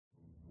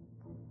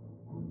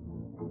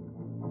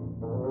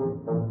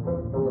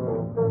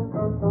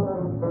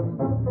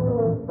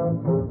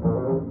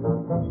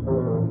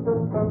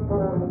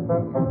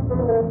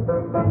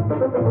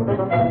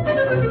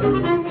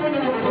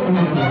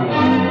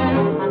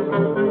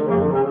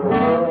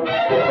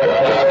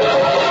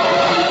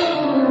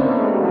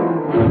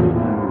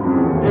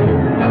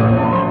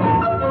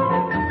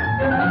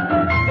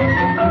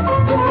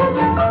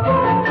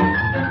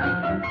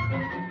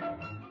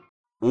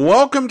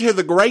Welcome to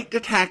the Great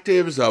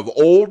Detectives of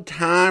Old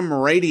Time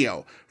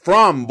Radio.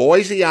 From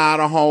Boise,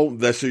 Idaho,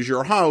 this is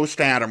your host,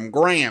 Adam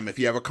Graham. If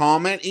you have a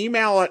comment,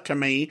 email it to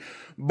me,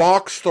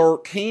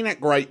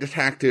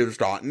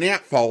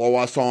 box13@greatdetectives.net. Follow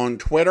us on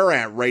Twitter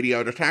at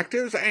Radio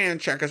Detectives,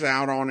 and check us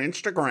out on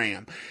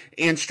Instagram,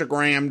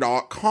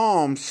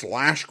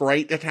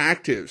 instagram.com/Great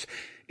Detectives.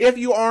 If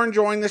you are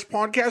enjoying this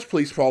podcast,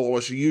 please follow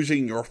us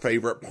using your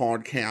favorite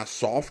podcast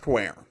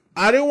software.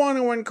 I do want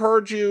to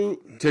encourage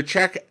you to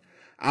check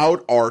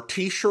out our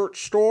t-shirt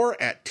store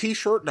at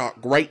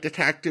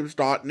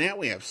t-shirt.greatdetectives.net.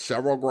 We have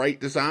several great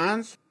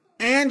designs,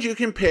 and you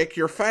can pick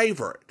your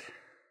favorite.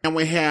 And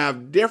we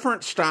have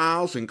different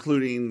styles,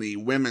 including the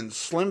women's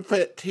slim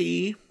fit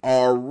tee,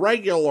 our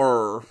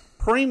regular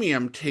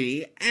premium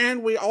tee,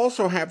 and we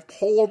also have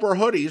pullover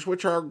hoodies,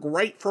 which are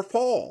great for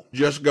fall.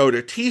 Just go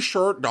to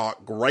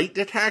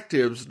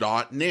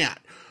t-shirt.greatdetectives.net.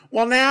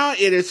 Well, now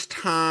it is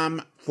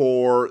time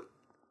for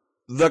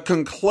the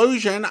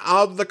conclusion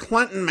of the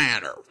Clinton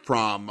matter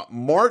from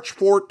March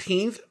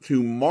 14th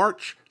to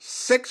March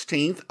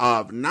 16th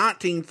of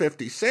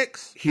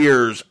 1956.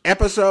 Here's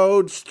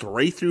episodes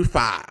 3 through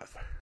 5.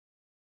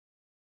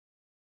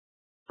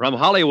 From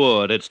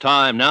Hollywood, it's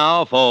time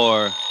now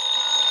for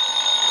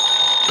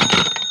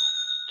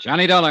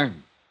Johnny Dollar.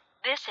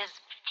 This is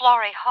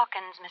Florrie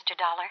Hawkins, Mr.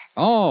 Dollar.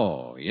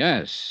 Oh,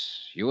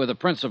 yes. You were the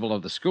principal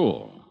of the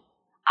school.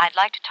 I'd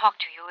like to talk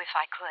to you if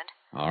I could.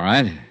 All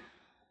right.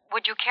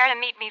 Would you care to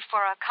meet me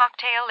for a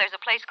cocktail? There's a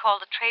place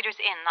called the Trader's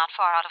Inn not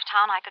far out of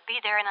town. I could be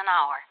there in an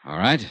hour.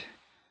 All right.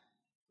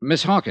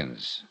 Miss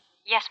Hawkins.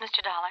 Yes,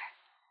 Mr. Dollar.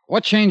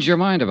 What changed your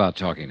mind about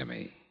talking to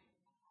me?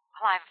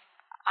 Well,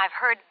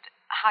 I've heard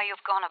how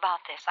you've gone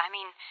about this. I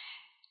mean,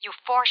 you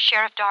forced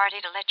Sheriff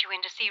Doherty to let you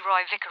in to see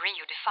Roy Vickery.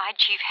 You defied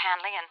Chief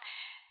Hanley, and,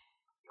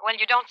 well,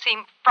 you don't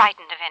seem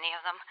frightened of any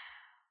of them.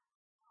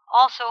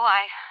 Also,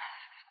 I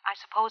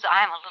suppose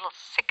I'm a little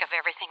sick of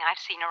everything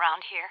I've seen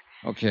around here.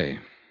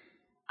 Okay.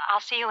 I'll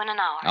see you in an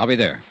hour. I'll be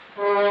there.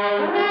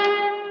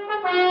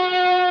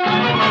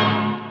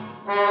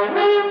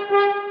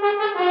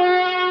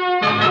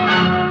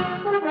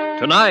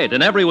 Tonight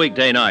and every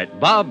weekday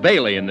night, Bob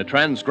Bailey in the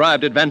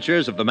transcribed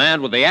adventures of the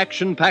man with the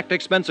action-packed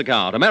expense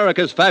account,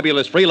 America's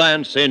fabulous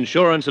freelance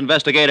insurance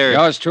investigator.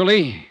 Yours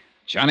truly,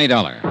 Johnny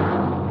Dollar.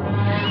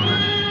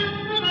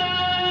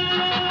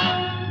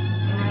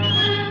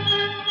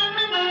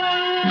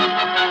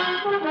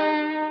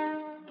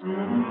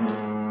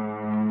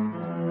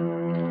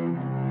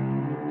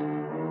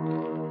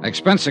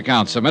 Expense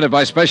account submitted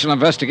by Special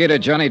Investigator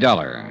Johnny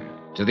Dollar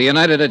to the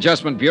United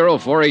Adjustment Bureau,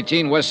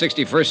 418 West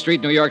 61st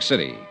Street, New York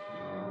City.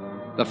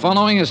 The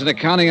following is an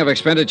accounting of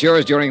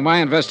expenditures during my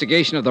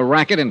investigation of the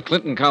racket in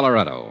Clinton,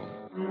 Colorado.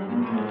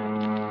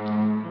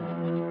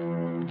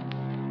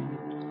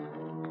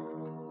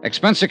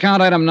 Expense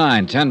account item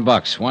 9,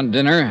 $10, one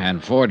dinner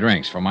and 4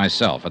 drinks for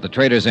myself at the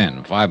Trader's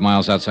Inn, 5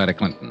 miles outside of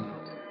Clinton,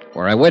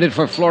 where I waited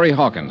for Florrie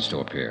Hawkins to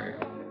appear.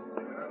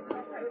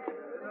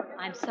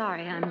 I'm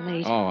sorry I'm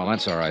late. Oh, well,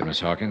 that's all right,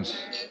 Miss Hawkins.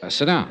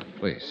 Sit down,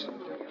 please.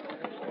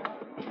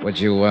 Would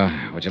you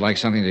like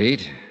something to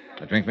eat?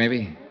 A drink,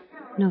 maybe?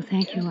 No,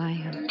 thank you.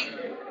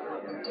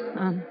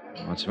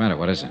 What's the matter?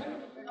 What is it?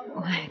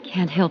 Oh, I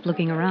can't help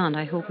looking around.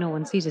 I hope no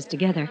one sees us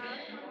together.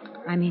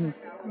 I mean,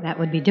 that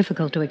would be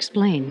difficult to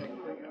explain.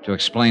 To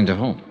explain to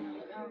whom?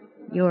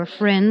 Your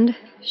friend,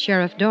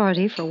 Sheriff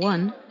Doherty, for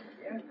one.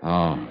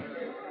 Oh.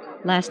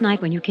 Last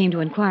night when you came to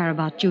inquire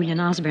about Julian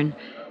Osborne,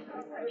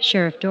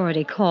 Sheriff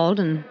Doherty called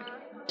and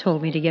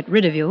told me to get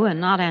rid of you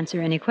and not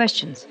answer any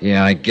questions.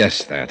 Yeah, I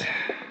guessed that.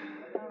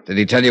 Did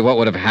he tell you what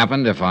would have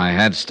happened if I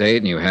had stayed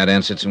and you had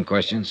answered some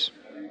questions?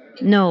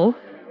 No.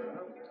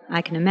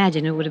 I can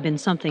imagine it would have been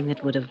something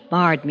that would have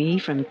barred me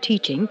from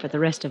teaching for the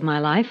rest of my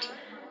life.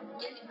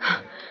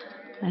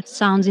 That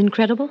sounds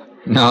incredible?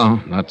 No,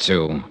 not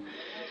too.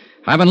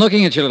 I've been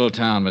looking at your little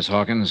town, Miss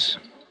Hawkins.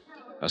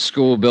 A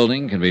school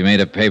building can be made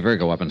of paper,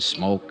 go up in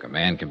smoke, a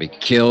man can be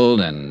killed,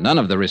 and none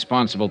of the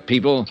responsible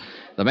people,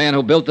 the man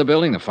who built the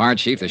building, the fire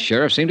chief, the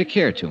sheriff, seem to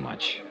care too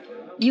much.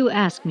 You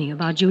asked me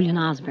about Julian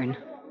Osborne.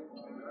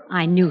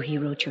 I knew he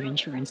wrote your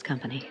insurance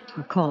company,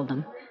 or called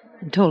them,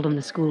 and told them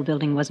the school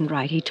building wasn't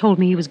right. He told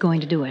me he was going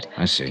to do it.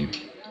 I see.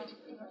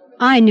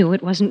 I knew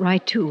it wasn't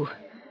right, too.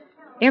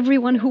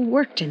 Everyone who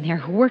worked in there,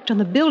 who worked on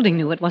the building,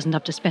 knew it wasn't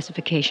up to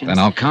specifications. Then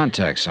I'll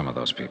contact some of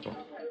those people.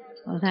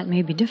 Well, that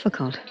may be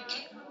difficult.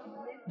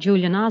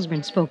 Julian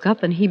Osborne spoke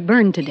up, and he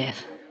burned to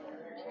death.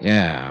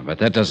 Yeah, but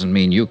that doesn't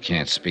mean you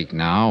can't speak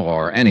now,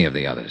 or any of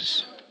the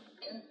others.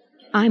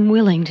 I'm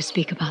willing to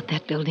speak about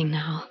that building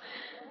now.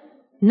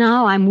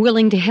 Now I'm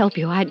willing to help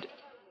you. I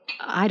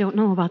don't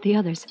know about the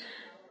others.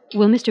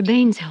 Will Mr.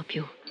 Baines help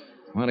you?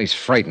 Well, he's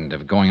frightened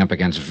of going up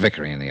against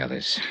Vickery and the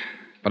others.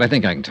 But I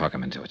think I can talk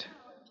him into it.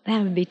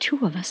 That would be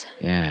 2 of us.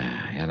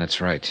 Yeah, that's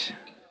right.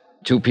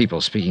 2 people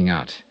speaking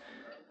out.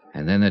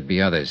 And then there'd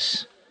be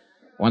others.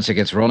 Once it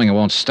gets rolling, it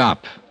won't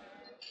stop.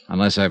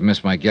 Unless I've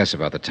missed my guess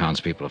about the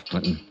townspeople of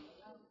Clinton.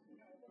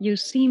 You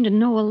seem to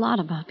know a lot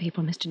about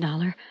people, Mr.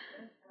 Dollar.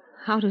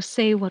 How to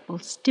say what will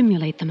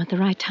stimulate them at the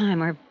right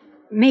time, or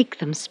Make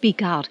them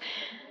speak out.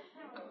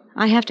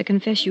 I have to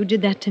confess you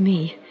did that to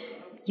me.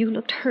 You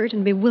looked hurt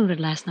and bewildered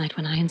last night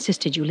when I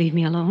insisted you leave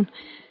me alone.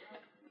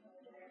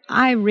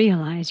 I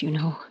realize,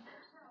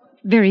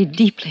 very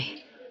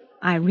deeply,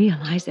 I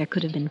realize there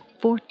could have been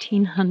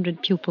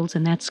 1,400 pupils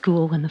in that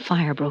school when the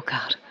fire broke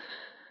out.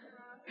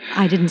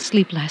 I didn't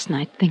sleep last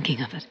night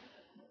thinking of it.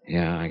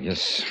 Yeah, I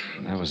guess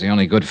that was the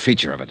only good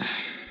feature of it.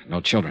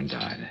 No children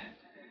died.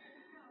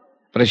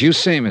 But as you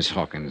say, Miss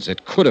Hawkins,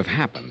 it could have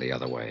happened the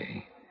other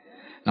way.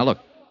 Now, look,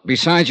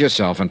 besides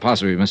yourself and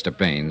possibly Mr.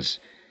 Baines,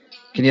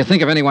 can you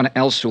think of anyone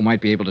else who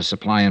might be able to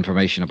supply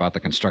information about the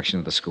construction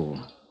of the school?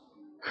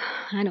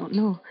 I don't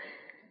know.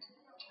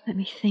 Let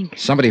me think.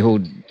 Somebody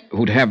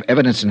who'd have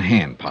evidence in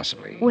hand,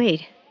 possibly.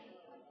 Wait.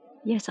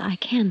 Yes, I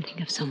can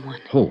think of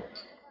someone. Who?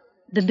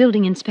 The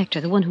building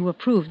inspector, the one who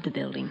approved the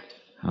building.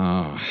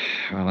 Oh,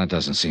 well, that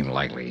doesn't seem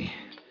likely.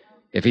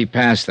 If he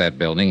passed that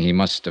building, he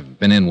must have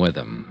been in with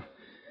them.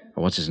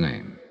 What's his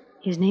name?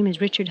 His name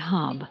is Richard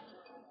Hobb.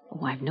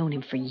 Oh, I've known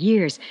him for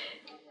years.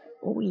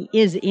 Oh, he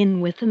is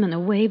in with them in a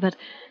way, but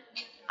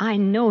I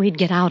know he'd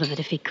get out of it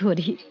if he could.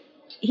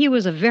 He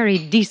was a very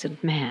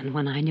decent man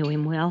when I knew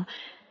him well.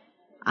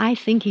 I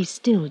think he's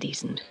still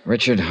decent.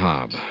 Richard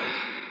Hobb.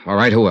 All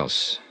right, who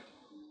else?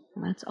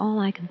 Well, that's all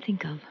I can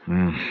think of.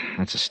 Well,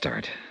 that's a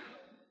start.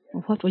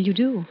 Well, what will you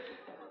do?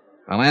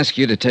 I'll ask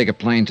you to take a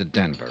plane to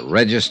Denver,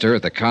 register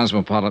at the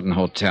Cosmopolitan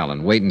Hotel,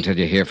 and wait until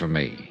you hear from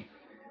me.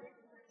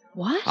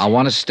 What? I'll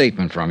want a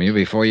statement from you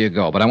before you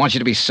go, but I want you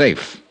to be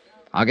safe.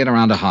 I'll get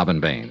around to Hobb and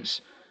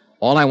Baines.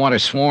 All I want are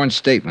sworn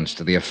statements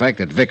to the effect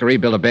that Vickery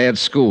built a bad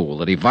school,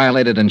 that he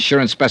violated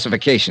insurance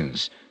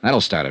specifications.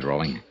 That'll start it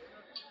rolling.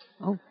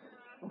 Oh,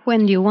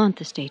 when do you want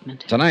the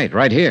statement? Tonight,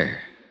 right here.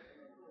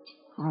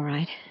 All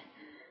right.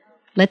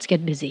 Let's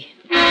get busy.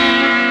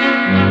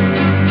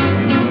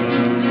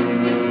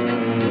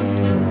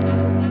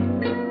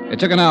 It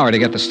took an hour to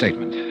get the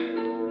statement.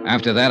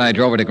 After that, I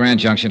drove her to Grand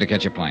Junction to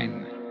catch a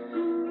plane.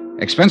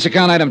 Expense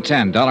account item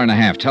 10,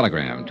 $1.50,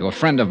 telegram to a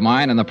friend of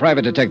mine in the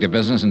private detective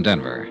business in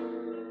Denver.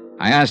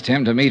 I asked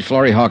him to meet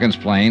Florrie Hawkins'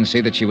 plane,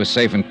 see that she was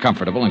safe and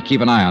comfortable, and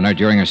keep an eye on her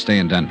during her stay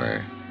in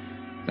Denver.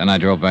 Then I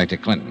drove back to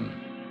Clinton.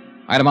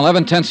 Item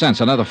 11, 10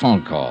 cents, another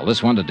phone call.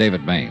 This one to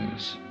David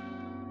Baines.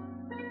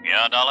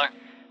 Yeah, Dollar?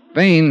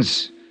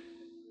 Baines,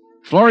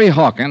 Florrie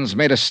Hawkins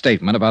made a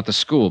statement about the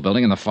school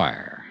building and the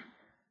fire.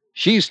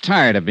 She's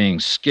tired of being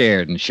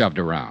scared and shoved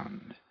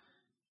around.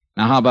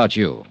 Now, how about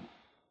you?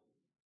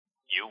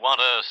 You want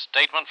a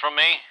statement from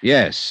me?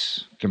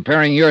 Yes,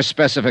 comparing your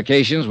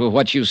specifications with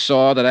what you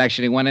saw that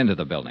actually went into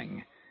the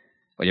building.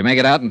 Will you make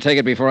it out and take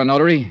it before a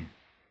notary?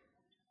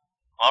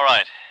 All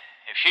right.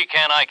 If she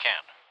can, I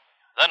can.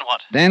 Then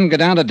what? Then go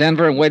down to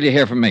Denver and wait to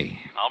hear from me.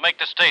 I'll make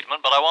the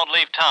statement, but I won't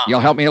leave town. You'll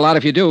help me a lot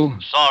if you do.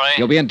 Sorry.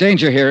 You'll be in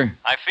danger here.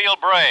 I feel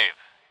brave.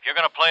 If you're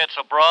going to play it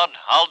so broad,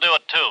 I'll do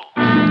it too.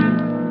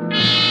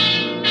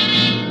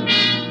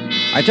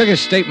 I took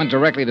his statement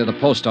directly to the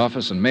post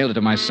office and mailed it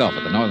to myself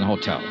at the Northern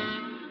Hotel.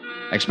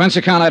 Expense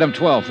account item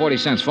 12, 40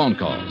 cents phone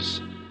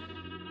calls.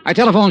 I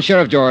telephoned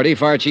Sheriff Doherty,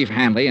 Fire Chief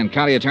Hanley, and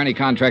County Attorney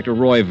Contractor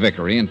Roy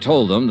Vickery and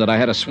told them that I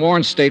had a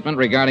sworn statement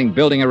regarding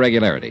building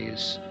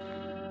irregularities.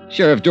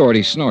 Sheriff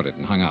Doherty snorted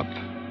and hung up.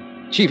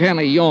 Chief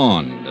Hanley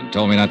yawned and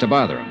told me not to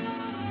bother him.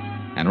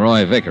 And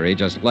Roy Vickery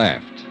just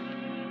laughed.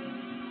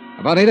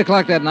 About 8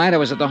 o'clock that night, I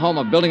was at the home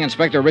of Building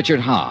Inspector Richard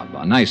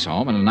Hobb, a nice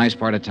home in a nice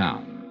part of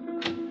town.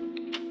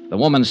 The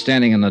woman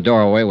standing in the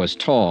doorway was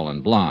tall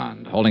and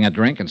blonde, holding a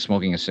drink and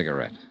smoking a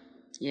cigarette.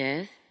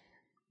 Yes?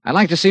 I'd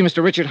like to see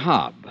Mr. Richard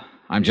Hobb.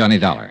 I'm Johnny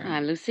Dollar.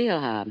 I'm Lucille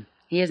Hobb.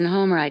 He isn't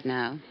home right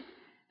now.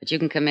 But you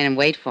can come in and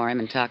wait for him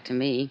and talk to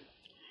me.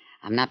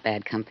 I'm not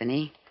bad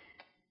company.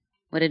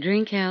 Would a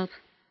drink help?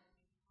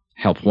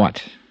 Help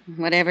what?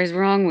 Whatever's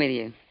wrong with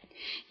you.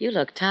 You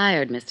look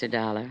tired, Mr.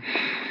 Dollar.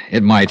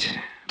 It might,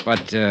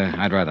 but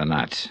I'd rather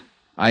not.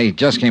 I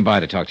just came by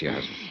to talk to your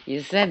husband.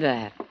 You said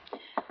that.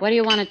 What do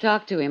you want to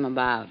talk to him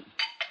about?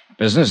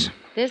 Business?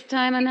 This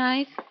time of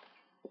night?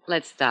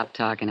 Let's stop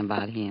talking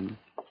about him.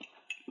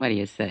 What do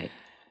you say?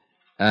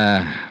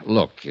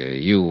 Look,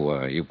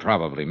 you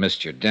probably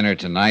missed your dinner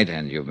tonight,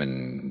 and you've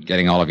been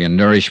getting all of your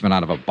nourishment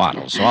out of a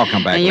bottle, so I'll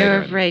come back later.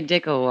 You're afraid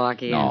Dick will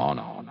walk in.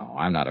 No.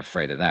 I'm not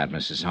afraid of that,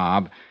 Mrs.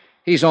 Hobb.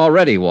 He's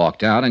already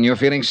walked out, and you're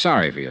feeling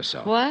sorry for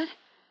yourself. What?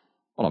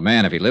 Well, a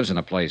man, if he lives in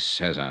a place,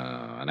 has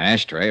an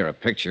ashtray or a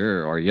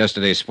picture or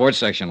yesterday's sports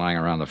section lying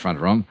around the front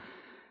room.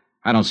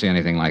 I don't see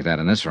anything like that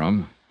in this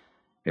room.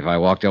 If I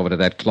walked over to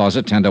that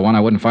closet 10 to 1, I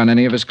wouldn't find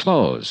any of his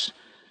clothes.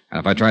 And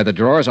if I tried the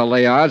drawers, I'll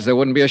lay odds there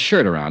wouldn't be a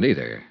shirt around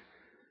either.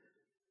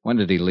 When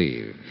did he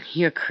leave?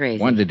 You're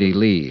crazy. When did he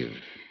leave?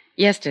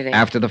 Yesterday.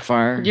 After the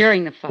fire?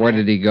 During the fire. Where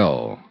did he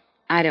go?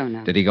 I don't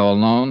know. Did he go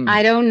alone?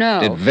 I don't know.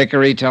 Did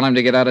Vickery tell him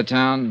to get out of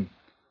town?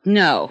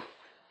 No.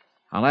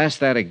 I'll ask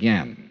that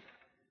again.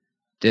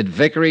 Did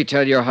Vickery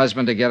tell your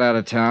husband to get out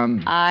of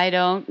town? I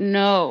don't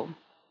know.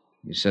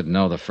 You said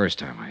no the first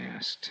time I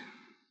asked.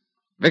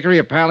 Vickery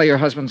a pal of your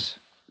husband's?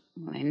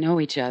 Well, they know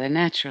each other,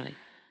 naturally.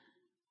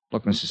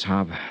 Look, Mrs.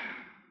 Hobb,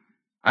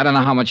 I don't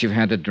know how much you've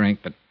had to drink,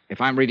 but if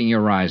I'm reading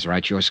your eyes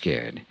right, you're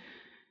scared.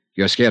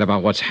 You're scared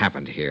about what's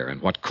happened here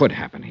and what could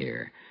happen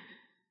here.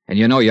 And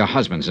you know your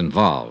husband's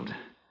involved.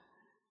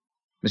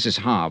 Mrs.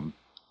 Hobb,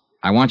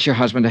 I want your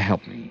husband to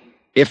help me.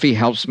 If he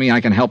helps me,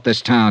 I can help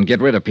this town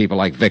get rid of people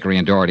like Vickery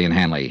and Doherty and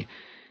Hanley.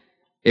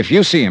 If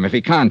you see him, if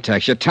he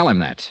contacts you, tell him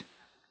that.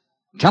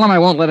 Tell him I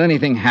won't let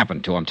anything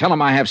happen to him. Tell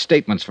him I have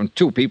statements from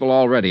 2 people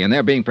already, and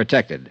they're being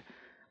protected.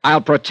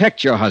 I'll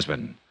protect your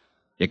husband.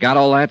 You got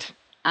all that?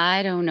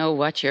 I don't know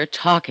what you're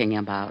talking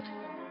about.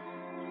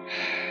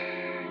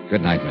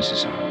 Good night,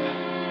 Mrs. Hobb.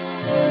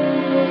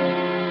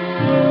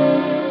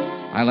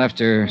 I left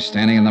her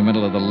standing in the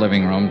middle of the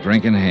living room,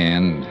 drink in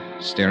hand,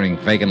 staring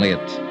vacantly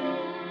at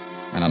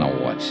I don't know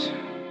what.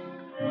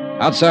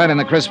 Outside in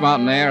the crisp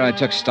mountain air, I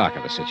took stock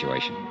of the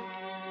situation.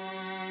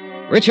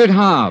 Richard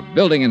Hobb,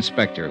 building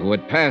inspector, who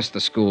had passed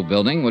the school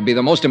building, would be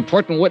the most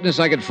important witness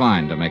I could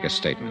find to make a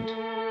statement.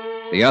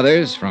 The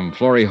others, from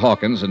Florrie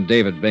Hawkins and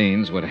David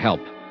Baines, would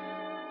help.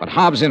 But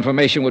Hobb's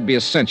information would be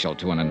essential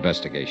to an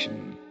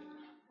investigation.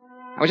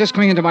 I was just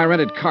clinging to my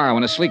rented car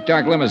when a sleek,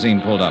 dark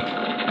limousine pulled up,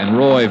 and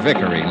Roy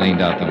Vickery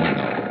leaned out the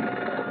window.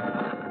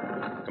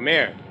 Come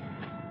here.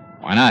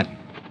 Why not?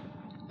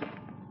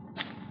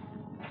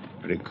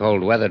 Pretty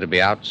cold weather to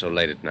be out so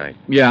late at night.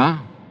 Yeah,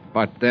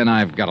 but then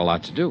I've got a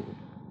lot to do.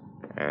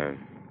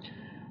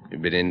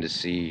 You've been in to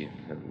see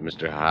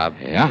Mr. Hobb?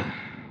 Yeah?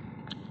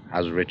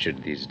 How's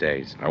Richard these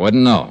days? I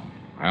wouldn't know.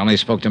 I only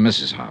spoke to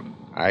Mrs. Hobb.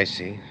 I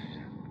see.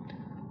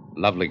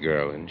 Lovely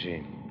girl, isn't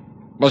she?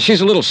 Well,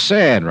 she's a little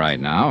sad right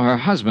now. Her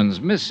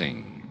husband's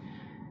missing.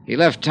 He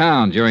left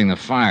town during the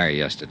fire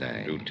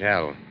yesterday. Do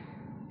tell.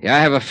 Yeah, I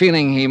have a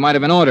feeling he might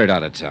have been ordered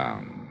out of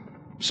town.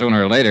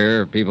 Sooner or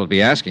later, people will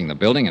be asking the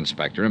building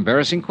inspector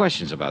embarrassing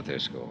questions about their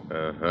school.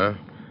 Uh-huh.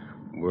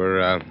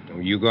 Were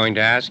you going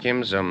to ask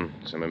him some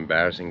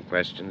embarrassing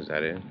questions,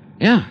 that is?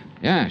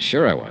 Yeah,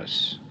 sure I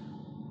was.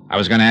 I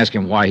was going to ask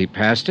him why he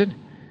passed it.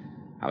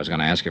 I was going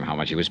to ask him how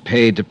much he was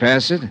paid to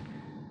pass it.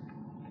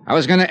 I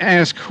was going to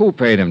ask who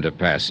paid him to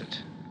pass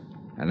it.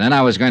 And then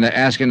I was going to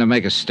ask him to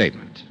make a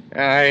statement.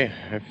 I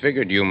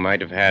figured you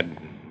might have had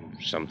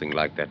something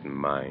like that in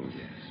mind.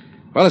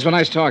 Well, it's been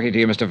nice talking to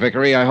you, Mr.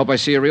 Vickery. I hope I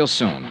see you real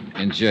soon.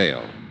 In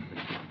jail.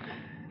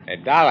 Hey,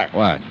 Dollar.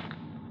 What?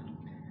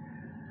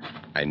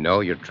 I know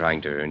you're trying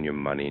to earn your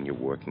money and you're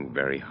working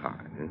very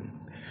hard.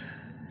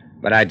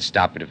 But I'd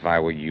stop it if I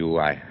were you.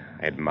 I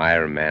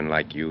admire a man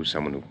like you,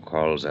 someone who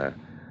calls a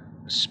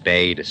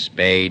spade a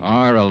spade.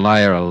 Or a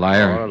liar a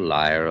liar. Or a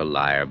liar a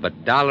liar.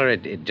 But, Dollar,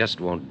 it just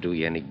won't do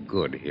you any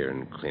good here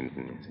in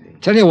Clinton, you see.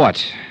 Tell you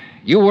what,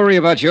 you worry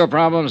about your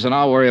problems and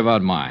I'll worry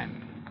about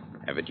mine.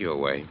 Have it your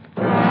way.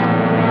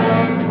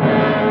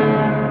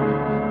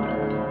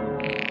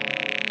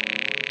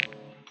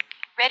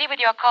 Ready with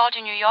your call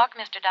to New York,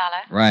 Mr.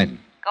 Dollar? Right.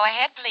 Go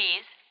ahead,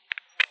 please.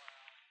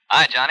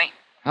 Hi, Johnny.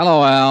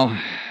 Hello, Al.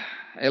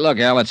 Hey, look,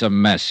 Al, it's a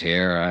mess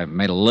here. I've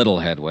made a little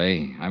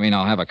headway. I mean,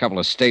 I'll have a couple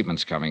of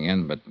statements coming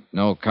in, but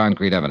no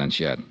concrete evidence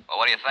yet. Well,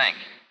 what do you think?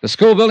 The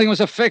school building was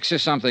a fix or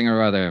something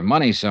or other.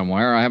 Money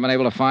somewhere. I haven't been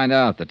able to find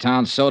out. The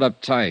town's sewed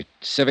up tight,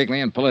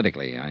 civically and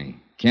politically. I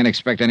can't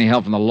expect any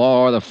help from the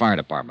law or the fire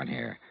department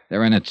here.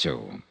 They're in it,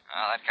 too.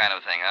 Oh, that kind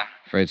of thing, huh?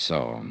 Afraid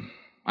so.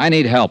 I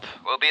need help.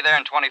 We'll be there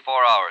in 24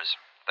 hours.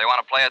 If they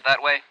want to play it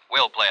that way,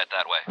 we'll play it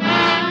that way.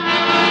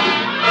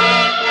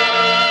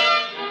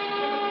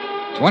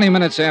 20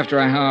 minutes after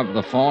I hung up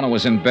the phone and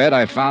was in bed,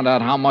 I found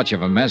out how much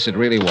of a mess it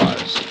really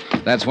was.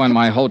 That's when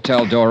my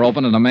hotel door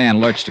opened and a man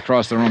lurched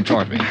across the room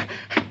toward me.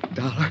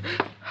 Dollar,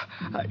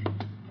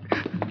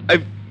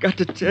 I've got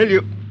to tell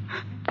you,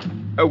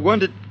 I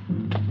wanted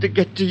to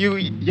get to you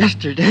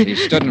yesterday. He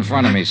stood in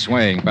front of me,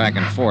 swaying back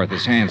and forth,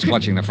 his hands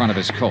clutching the front of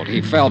his coat.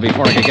 He fell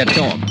before I could get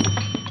to him.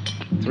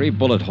 3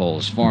 bullet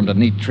holes formed a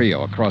neat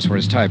trio across where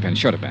his tie pin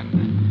should have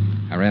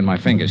been. I ran my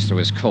fingers through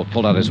his coat,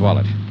 pulled out his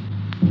wallet.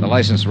 The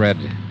license read,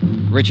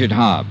 Richard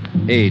Hobb,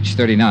 age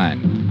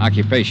 39,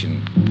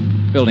 occupation,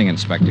 building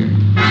inspector.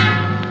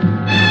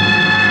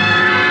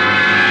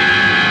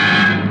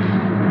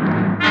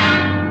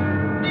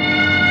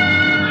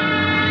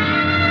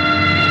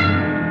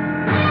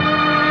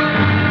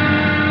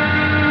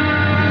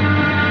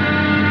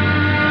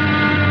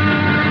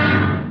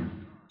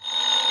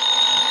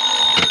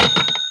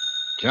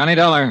 Johnny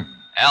Dollar.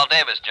 Al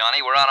Davis,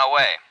 Johnny. We're on our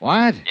way.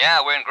 What? Yeah,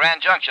 we're in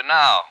Grand Junction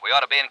now. We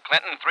ought to be in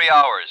Clinton in 3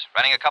 hours.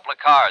 Renting a couple of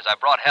cars. I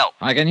brought help.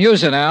 I can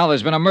use it, Al.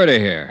 There's been a murder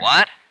here.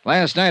 What?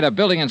 Last night, a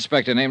building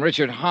inspector named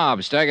Richard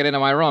Hobb staggered into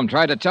my room,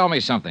 tried to tell me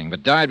something,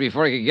 but died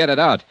before he could get it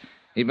out.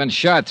 He'd been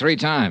shot 3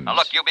 times. Now,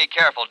 look, you be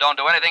careful. Don't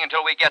do anything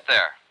until we get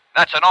there.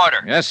 That's an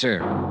order. Yes,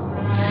 sir.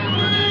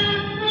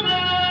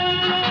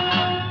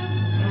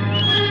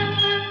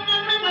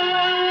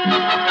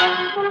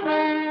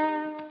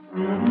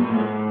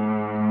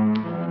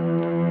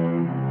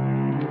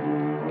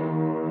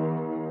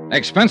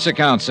 Expense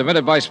account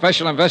submitted by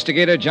Special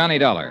Investigator Johnny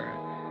Dollar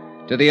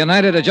to the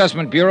United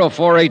Adjustment Bureau,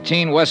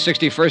 418 West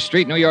 61st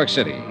Street, New York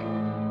City.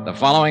 The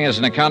following is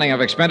an accounting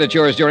of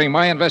expenditures during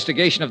my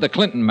investigation of the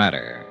Clinton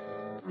matter.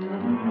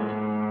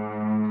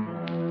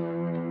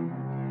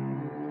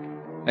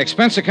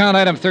 Expense account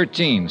item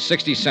 13,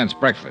 60 cents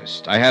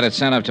breakfast. I had it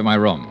sent up to my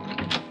room.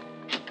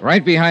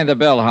 Right behind the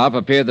bellhop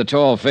appeared the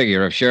tall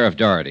figure of Sheriff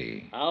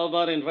Doherty. How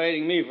about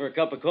inviting me for a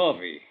cup of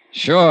coffee?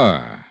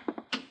 Sure.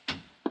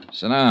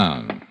 Sit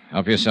down.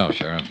 Help yourself,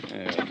 Sheriff.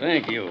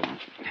 Thank you.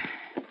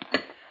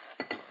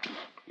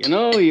 You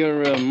know,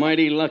 you're a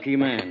mighty lucky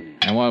man.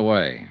 In what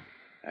way?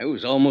 I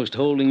was almost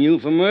holding you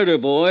for murder,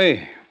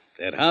 boy.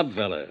 That Hobb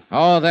fella.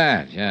 Oh,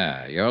 that,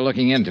 yeah. You're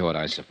looking into it,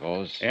 I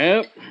suppose.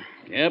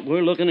 Yep,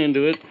 we're looking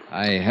into it.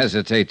 I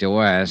hesitate to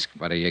ask,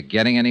 but are you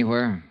getting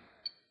anywhere?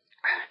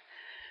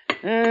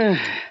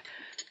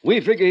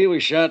 We figure he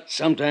was shot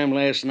sometime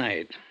last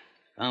night.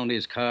 Found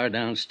his car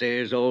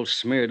downstairs all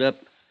smeared up.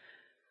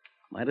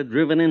 Might have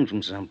driven in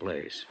from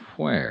someplace.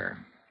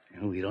 Where?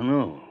 We don't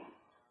know.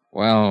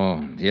 Well,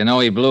 do you know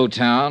he blew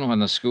town when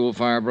the school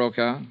fire broke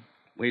out?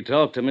 We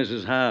talked to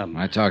Mrs. Hobb.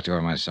 I talked to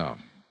her myself.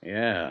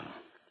 Yeah.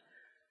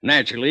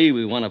 Naturally,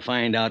 we want to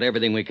find out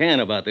everything we can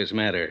about this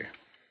matter.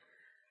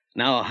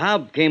 Now,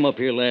 Hobb came up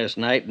here last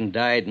night and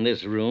died in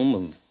this room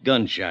of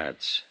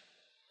gunshots.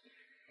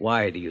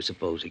 Why do you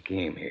suppose he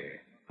came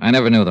here? I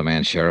never knew the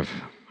man, Sheriff.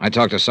 I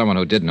talked to someone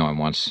who did know him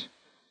once.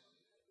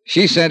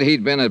 She said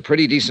he'd been a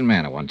pretty decent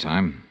man at one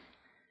time.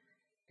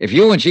 If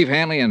you and Chief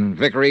Hanley and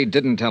Vickery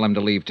didn't tell him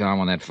to leave town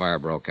when that fire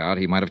broke out,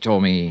 he might have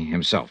told me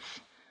himself.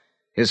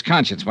 His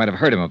conscience might have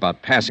hurt him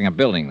about passing a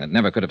building that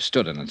never could have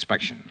stood an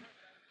inspection.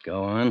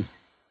 Go on.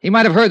 He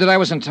might have heard that I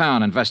was in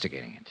town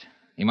investigating it.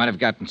 He might have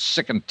gotten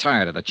sick and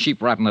tired of the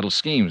cheap, rotten little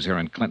schemes here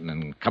in Clinton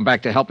and come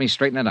back to help me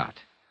straighten it out.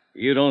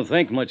 You don't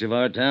think much of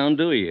our town,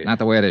 do you? Not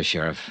the way it is,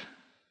 Sheriff.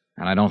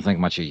 And I don't think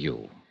much of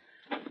you.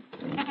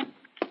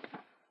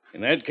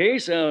 In that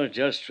case, I'll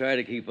just try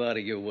to keep out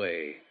of your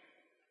way.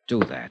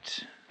 Do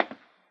that.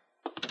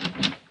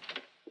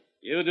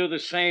 You do the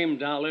same,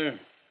 Dollar.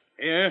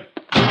 Here.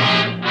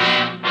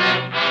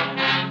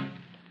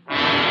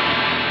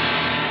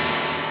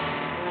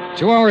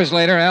 2 hours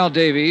later, Al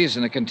Davies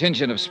and a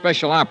contingent of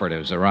special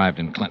operatives arrived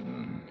in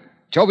Clinton.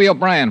 Toby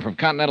O'Brien from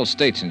Continental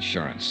States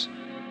Insurance.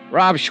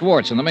 Rob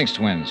Schwartz and the Minx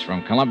twins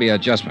from Columbia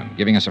Adjustment,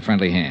 giving us a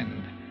friendly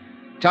hand.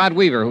 Todd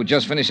Weaver, who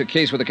just finished a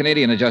case with the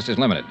Canadian Adjusters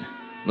Limited.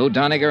 Lou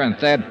Doniger and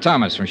Thad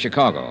Thomas from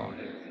Chicago.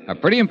 A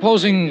pretty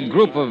imposing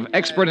group of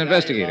expert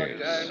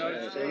investigators.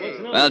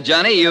 Well,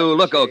 Johnny, you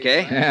look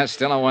okay. Yeah,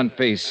 still in one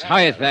piece.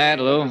 Hiya, Thad,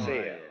 Lou.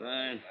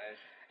 Fine.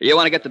 You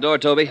want to get the door,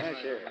 Toby?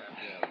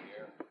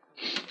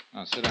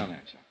 Oh, sit down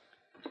there, Joe.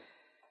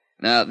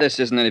 Now, this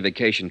isn't any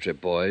vacation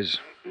trip, boys.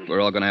 We're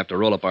all going to have to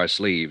roll up our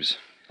sleeves.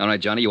 All right,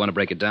 Johnny, you want to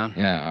break it down?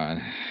 Yeah, all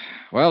right.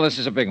 Well, this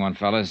is a big one,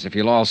 fellas. If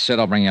you'll all sit,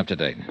 I'll bring you up to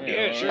date.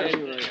 Yeah,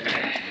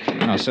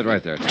 sure. No, sit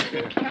right there.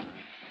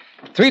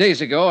 3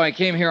 days ago, I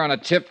came here on a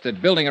tip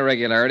that building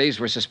irregularities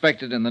were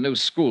suspected in the new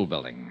school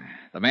building.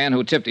 The man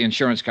who tipped the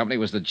insurance company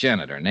was the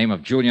janitor, name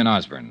of Julian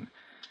Osborne.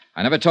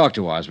 I never talked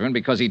to Osborne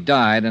because he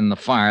died in the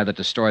fire that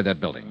destroyed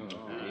that building.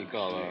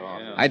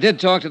 I did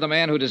talk to the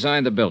man who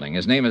designed the building.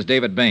 His name is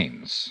David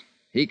Baines.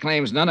 He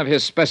claims none of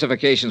his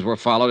specifications were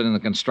followed in the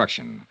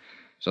construction.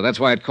 So that's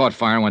why it caught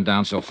fire and went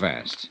down so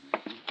fast.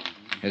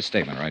 His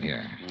statement right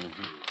here.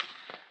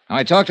 Now,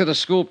 I talked to the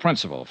school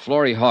principal,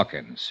 Florrie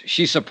Hawkins.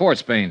 She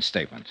supports Baines'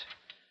 statement.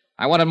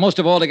 I wanted most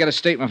of all to get a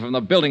statement from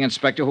the building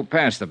inspector who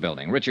passed the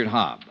building, Richard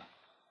Hobb.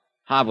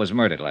 Hobb was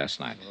murdered last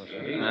night.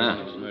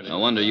 No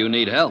wonder you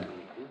need help.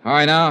 All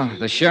right, now,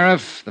 the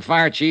sheriff, the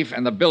fire chief,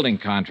 and the building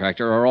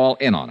contractor are all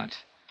in on it.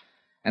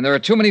 And there are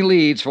too many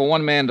leads for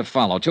one man to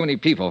follow, too many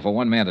people for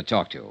one man to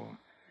talk to.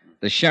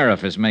 The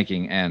sheriff is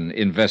making an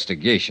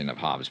investigation of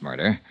Hobbs'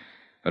 murder,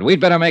 but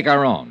we'd better make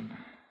our own.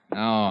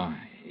 Now,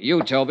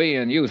 you, Toby,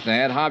 and you,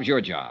 Thad, Hobbs,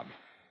 your job.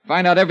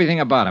 Find out everything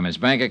about him, his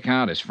bank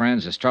account, his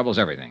friends, his troubles,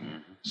 everything.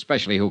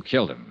 Especially who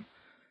killed him.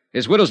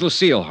 His widow's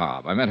Lucille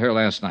Hobb. I met her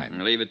last night.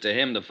 Leave it to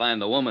him to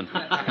find the woman.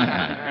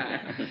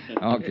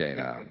 Okay,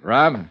 now.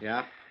 Rob?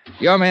 Yeah?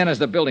 Your man is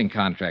the building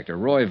contractor,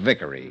 Roy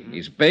Vickery.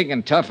 He's big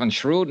and tough and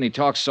shrewd, and he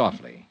talks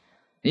softly.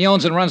 He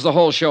owns and runs the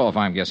whole show, if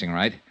I'm guessing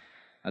right.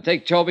 Now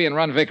take Toby and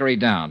run Vickery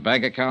down.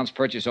 Bank accounts,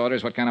 purchase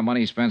orders, what kind of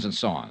money he spends, and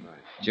so on.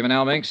 Jim and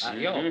Al Minx? All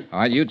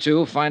right, you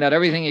two, find out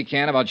everything you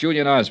can about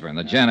Julian Osborne,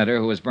 the janitor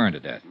who was burned to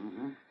death.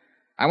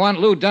 I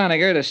want Lou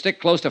Doniger to stick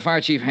close to Fire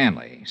Chief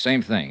Hanley.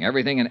 Same thing.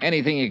 Everything and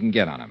anything you can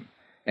get on him.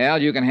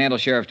 Al, you can handle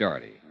Sheriff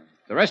Doherty.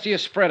 The rest of you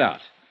spread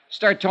out.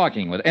 Start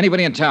talking with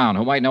anybody in town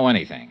who might know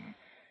anything.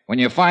 When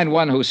you find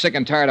one who's sick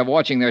and tired of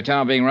watching their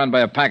town being run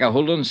by a pack of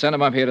hoodlums, send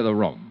them up here to the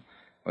room.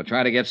 We'll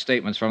try to get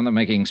statements from them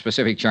making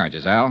specific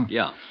charges, Al.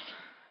 Yeah.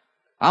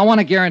 I want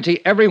to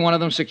guarantee every one of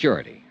them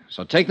security.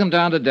 So take them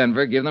down to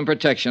Denver, give them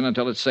protection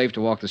until it's safe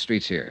to walk the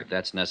streets here. If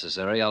that's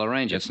necessary, I'll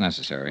arrange it. It's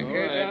necessary.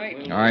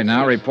 All right,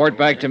 now report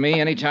back to me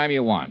anytime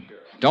you want.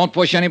 Don't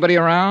push anybody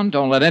around.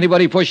 Don't let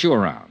anybody push you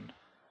around.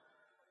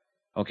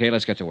 Okay,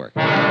 let's get to work.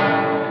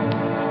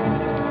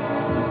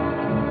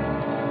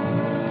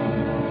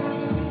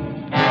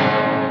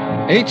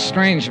 8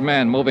 strange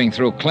men moving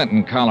through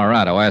Clinton,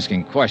 Colorado,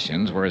 asking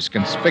questions were as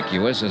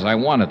conspicuous as I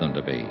wanted them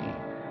to be.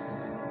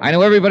 I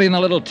knew everybody in the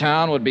little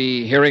town would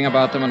be hearing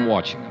about them and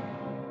watching them.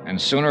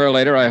 And sooner or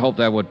later, I hoped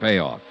that would pay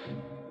off.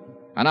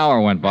 An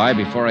hour went by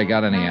before I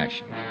got any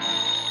action.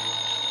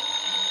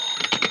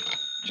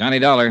 Johnny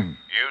Dollar. You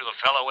the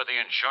fellow with the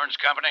insurance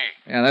company?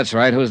 Yeah, that's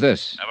right. Who's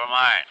this? Never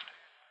mind.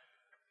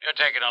 You're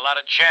taking a lot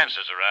of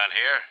chances around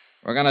here.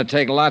 We're going to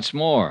take lots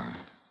more.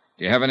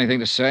 Do you have anything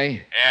to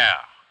say? Yeah.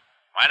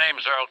 My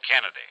name's Earl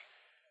Kennedy.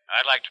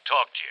 I'd like to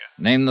talk to you.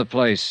 Name the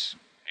place.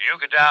 You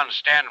go down and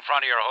stand in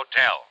front of your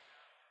hotel.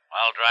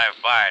 I'll drive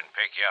by and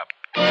pick you up.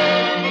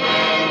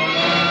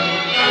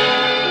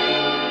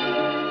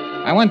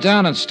 I went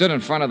down and stood in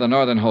front of the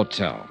Northern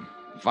Hotel.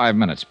 5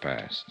 minutes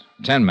passed.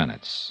 10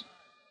 minutes.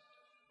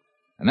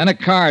 And then a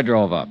car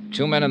drove up.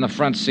 2 men in the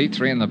front seat,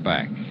 3 in the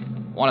back.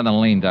 One of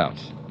them leaned out.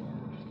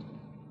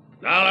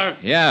 Dollar?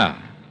 Yeah.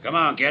 Come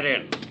on, get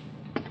in.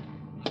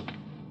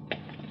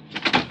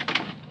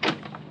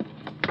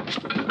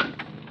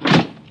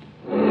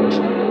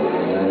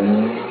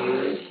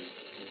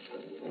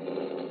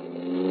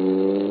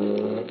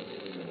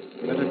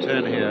 Better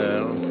turn here,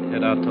 Earl.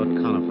 Head out toward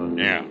Conifer.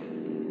 Yeah.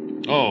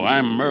 Oh,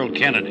 I'm Earl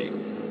Kennedy,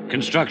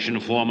 construction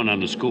foreman on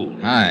the school.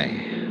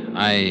 Hi.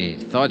 I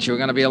thought you were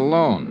going to be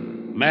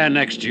alone. Man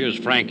next to you is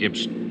Frank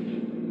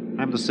Gibson.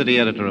 I'm the city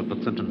editor of the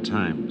Clinton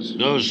Times.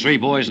 Those 3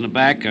 boys in the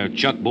back are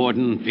Chuck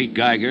Borden, Pete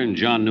Geiger, and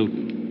John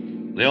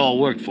Newton. They all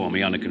worked for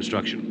me on the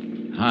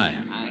construction.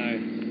 Hi.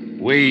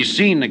 We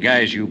seen the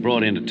guys you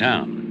brought into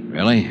town.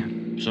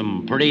 Really?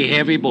 Some pretty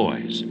heavy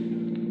boys.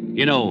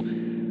 You know,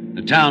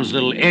 the town's a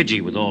little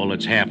edgy with all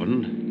that's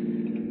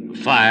happened. The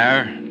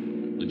fire,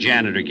 the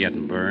janitor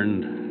getting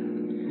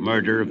burned,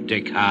 murder of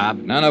Dick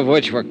Hobb. None of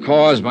which were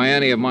caused by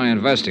any of my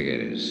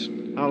investigators.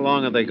 How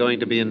long are they going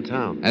to be in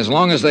town? As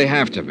long as they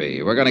have to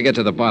be. We're going to get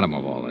to the bottom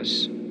of all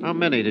this. How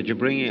many did you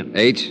bring in?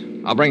 8.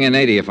 I'll bring in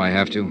 80 if I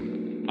have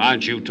to.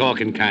 Aren't you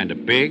talking kind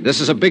of big?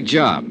 This is a big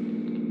job.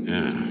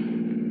 Yeah.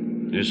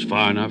 This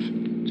far enough?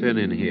 Turn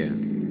in here.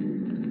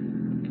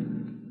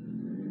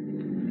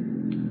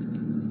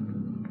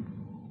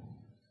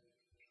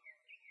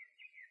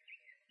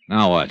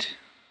 Now what?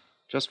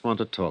 Just want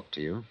to talk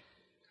to you.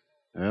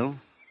 Earl?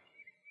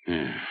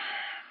 Yeah.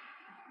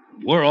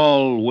 We're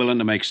all willing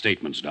to make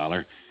statements,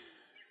 Dollar.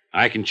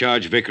 I can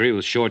charge Vickery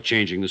with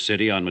shortchanging the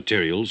city on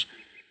materials.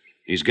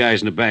 These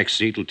guys in the back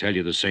seat will tell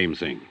you the same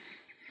thing.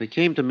 They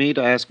came to me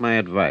to ask my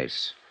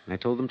advice. I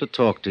told them to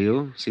talk to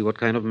you, see what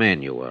kind of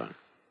man you were.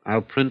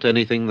 I'll print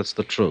anything that's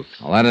the truth.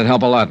 Well, that'd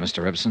help a lot,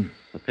 Mr. Ibsen.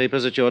 The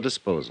paper's at your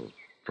disposal,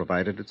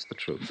 provided it's the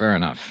truth. Fair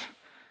enough.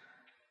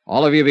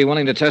 All of you be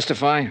willing to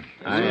testify?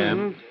 I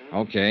am.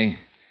 Okay.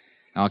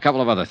 Now, a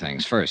couple of other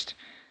things. First,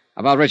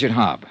 about Richard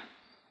Hobb.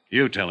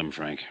 You tell him,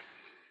 Frank.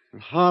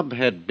 Hobb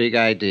had big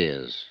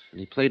ideas, and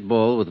he played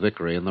ball with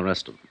Vickery and the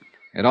rest of them.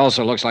 It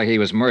also looks like he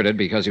was murdered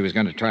because he was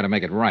going to try to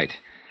make it right.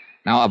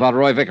 Now, about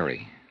Roy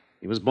Vickery.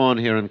 He was born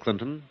here in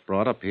Clinton,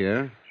 brought up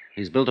here.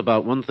 He's built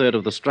about 1/3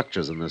 of the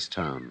structures in this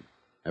town.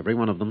 Every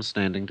one of them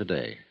standing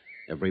today.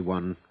 Every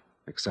one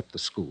except the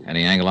school.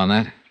 Any angle on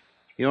that?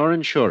 Your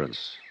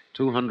insurance,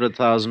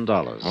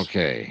 $200,000.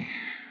 Okay.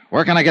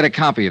 Where can I get a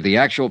copy of the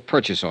actual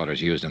purchase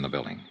orders used in the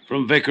building?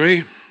 From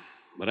Vickery,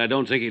 but I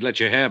don't think he'd let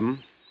you have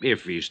them,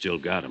 if he still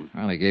got them.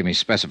 Well, he gave me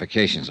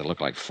specifications that look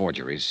like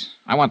forgeries.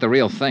 I want the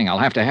real thing. I'll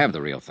have to have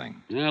the real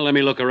thing. Well, let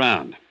me look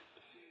around.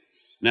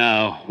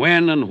 Now,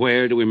 when and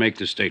where do we make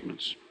the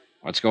statements?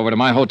 Let's go over to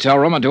my hotel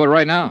room and do it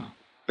right now.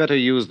 Better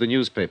use the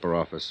newspaper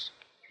office.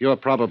 You're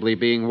probably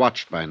being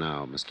watched by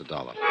now, Mr.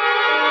 Dollar.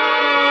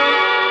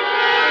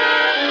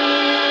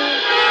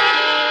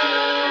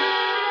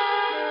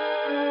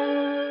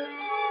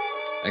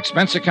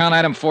 Expense account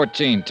item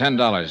 14,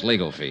 $10,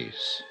 legal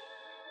fees.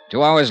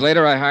 2 hours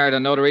later, I hired a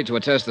notary to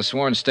attest the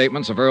sworn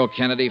statements of Earl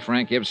Kennedy,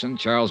 Frank Gibson,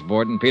 Charles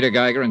Borden, Peter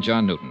Geiger, and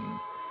John Newton.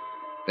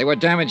 They were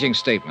damaging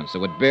statements that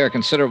would bear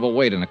considerable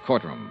weight in a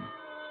courtroom,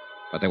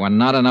 but they were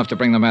not enough to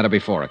bring the matter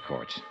before a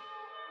court.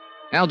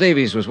 Al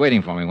Davies was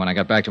waiting for me when I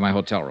got back to my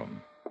hotel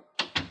room.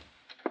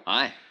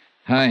 Hi.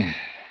 Hi.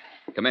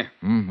 Come here.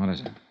 What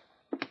is it?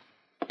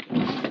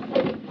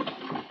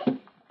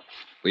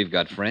 We've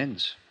got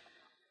friends.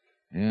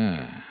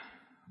 Yeah.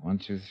 1,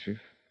 2, 3,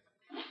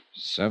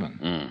 7.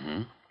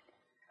 Mm-hmm.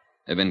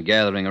 They've been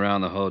gathering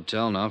around the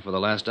hotel now for the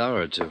last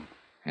hour or 2.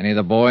 Any of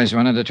the boys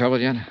run into trouble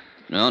yet?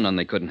 No, none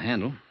they couldn't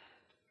handle.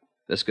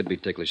 This could be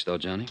ticklish, though,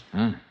 Johnny.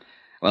 Huh?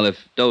 Well,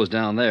 if those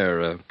down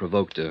there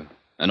provoked an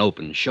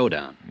open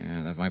showdown.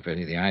 Yeah, that might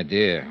be the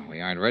idea. We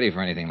aren't ready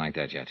for anything like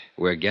that yet.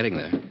 We're getting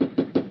there.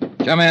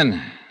 Come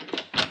in.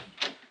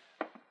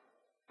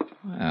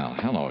 Well,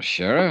 hello,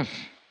 Sheriff.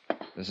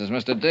 This is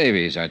Mr.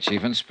 Davies, our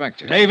chief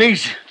inspector.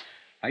 Davies,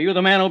 are you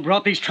the man who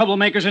brought these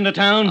troublemakers into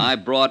town? I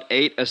brought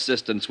 8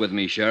 assistants with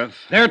me, Sheriff.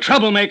 They're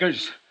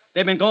troublemakers.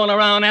 They've been going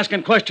around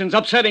asking questions,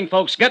 upsetting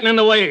folks, getting in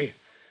the way.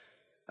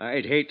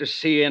 I'd hate to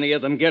see any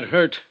of them get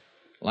hurt.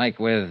 Like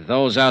with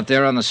those out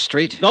there on the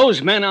street?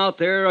 Those men out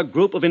there are a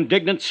group of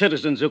indignant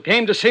citizens who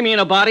came to see me in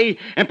a body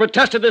and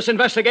protested this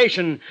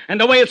investigation and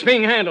the way it's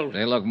being handled.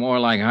 They look more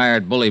like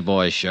hired bully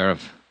boys,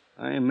 Sheriff.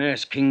 I'm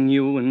asking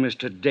you and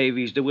Mr.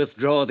 Davies to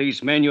withdraw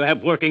these men you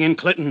have working in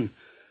Clinton.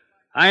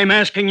 I'm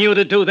asking you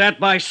to do that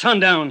by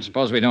sundown.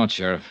 Suppose we don't,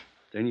 Sheriff.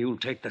 Then you'll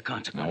take the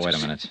consequences. Now, wait a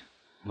minute.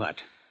 What?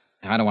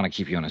 I don't want to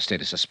keep you in a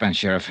state of suspense,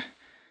 Sheriff.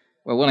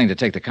 We're willing to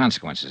take the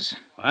consequences.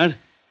 What?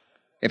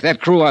 If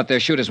that crew out there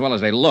shoot as well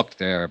as they look,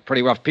 they're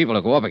pretty rough people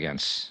to go up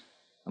against.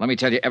 Let me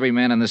tell you, every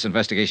man in this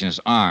investigation is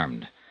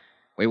armed.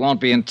 We won't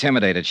be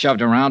intimidated,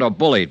 shoved around, or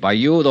bullied by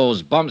you,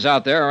 those bums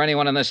out there, or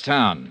anyone in this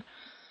town.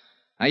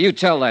 Now, you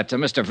tell that to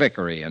Mr.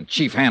 Vickery and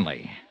Chief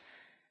Hanley.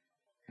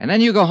 And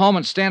then you go home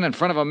and stand in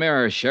front of a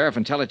mirror, Sheriff,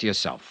 and tell it to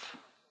yourself.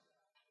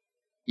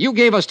 You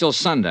gave us till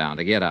sundown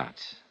to get out.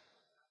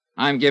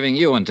 I'm giving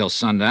you until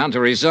sundown to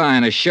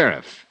resign as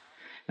sheriff.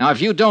 Now,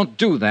 if you don't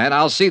do that,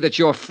 I'll see that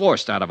you're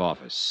forced out of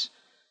office.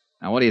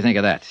 Now, what do you think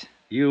of that?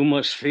 You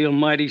must feel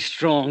mighty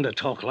strong to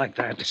talk like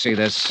that. You see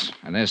this,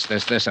 and this,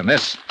 and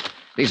this?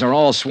 These are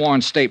all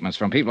sworn statements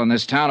from people in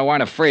this town who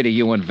aren't afraid of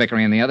you and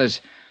Vickery and the others.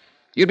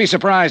 You'd be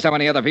surprised how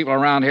many other people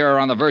around here are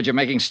on the verge of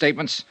making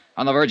statements,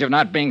 on the verge of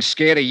not being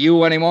scared of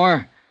you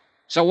anymore.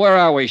 So where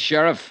are we,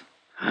 Sheriff?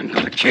 I'm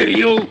going to kill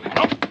you.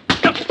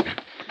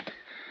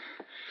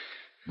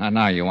 Not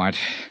now, you aren't.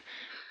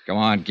 Go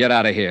on, get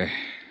out of here.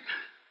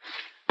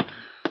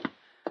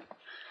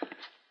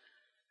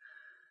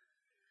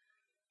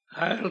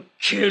 I'll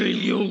kill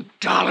you,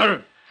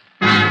 Dollar.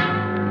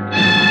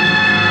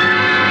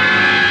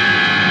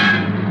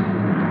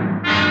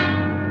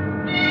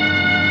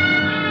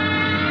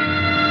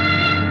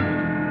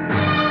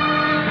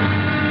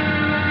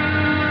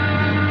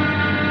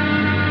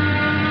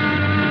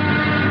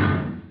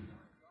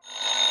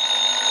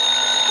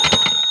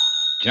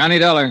 Johnny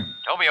Dollar.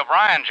 Toby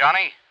O'Brien,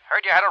 Johnny.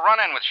 Heard you had a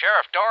run-in with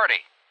Sheriff Doherty.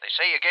 They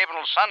say you gave him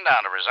till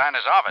sundown to resign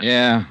his office.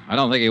 Yeah, I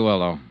don't think he will,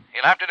 though.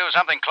 He'll have to do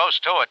something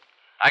close to it.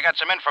 I got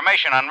some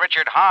information on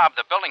Richard Hobb,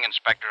 the building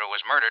inspector who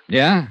was murdered.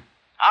 Yeah?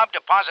 Hobb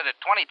deposited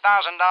 $20,000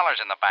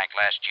 in the bank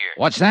last year.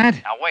 What's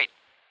that? Now, wait.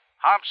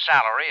 Hobb's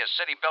salary as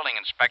city building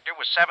inspector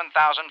was $7,500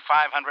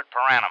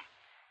 per annum.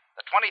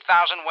 The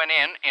 $20,000 went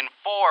in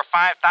 4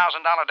 $5,000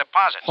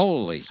 deposits.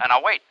 Holy. And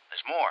now, wait,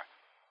 there's more.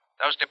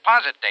 Those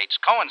deposit dates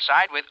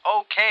coincide with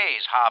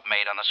OKs Hobb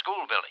made on the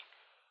school building.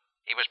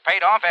 He was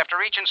paid off after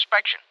each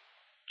inspection.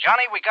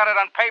 Johnny, we got it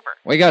on paper.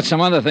 We got some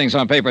other things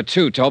on paper,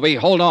 too, Toby.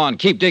 Hold on.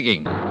 Keep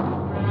digging.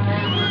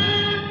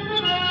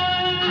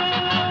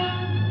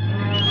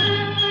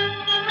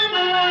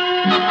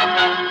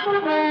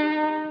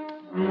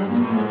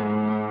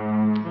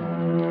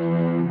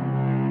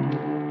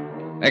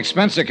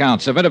 Expense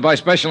account submitted by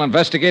Special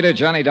Investigator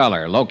Johnny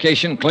Dollar.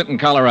 Location, Clinton,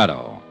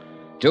 Colorado.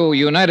 To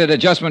United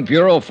Adjustment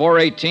Bureau,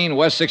 418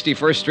 West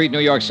 61st Street, New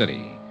York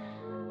City.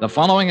 The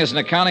following is an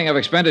accounting of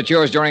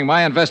expenditures during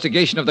my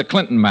investigation of the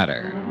Clinton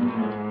matter.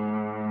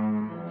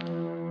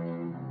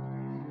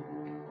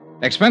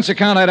 Expense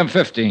account item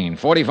 15,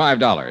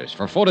 $45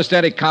 for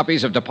photostatic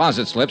copies of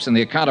deposit slips in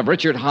the account of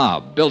Richard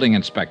Hobb, building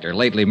inspector,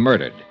 lately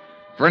murdered.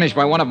 Furnished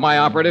by one of my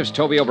operatives,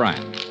 Toby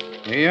O'Brien.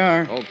 Here you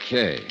are.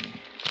 Okay.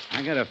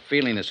 I got a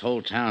feeling this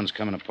whole town's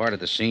coming apart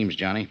at the seams,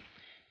 Johnny.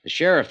 The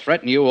sheriff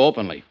threatened you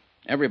openly.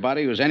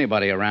 Everybody who's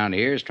anybody around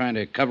here is trying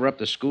to cover up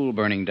the school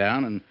burning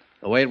down and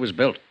the way it was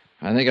built.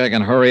 I think I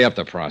can hurry up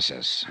the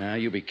process. Now,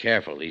 you be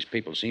careful. These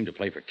people seem to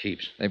play for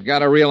keeps. They've got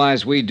to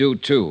realize we do,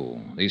 too.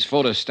 These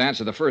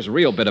photostats are the first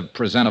real bit of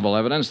presentable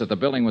evidence that the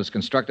building was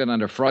constructed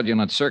under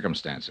fraudulent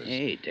circumstances.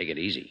 Hey, take it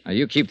easy. Now,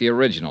 you keep the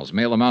originals.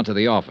 Mail them out to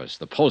the office.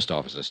 The post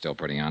office is still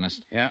pretty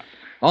honest. Yeah.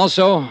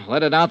 Also,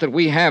 let it out that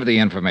we have the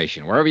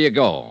information wherever you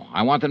go.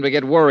 I want them to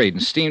get worried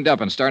and steamed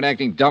up and start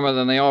acting dumber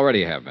than they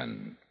already have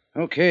been.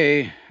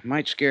 Okay.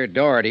 Might scare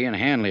Doherty and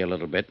Hanley a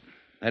little bit.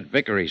 That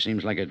Vickery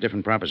seems like a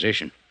different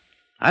proposition.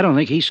 I don't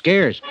think he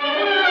scares.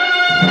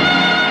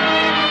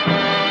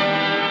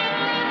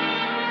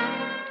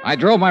 I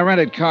drove my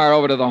rented car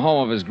over to the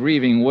home of his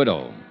grieving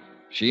widow.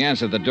 She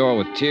answered the door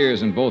with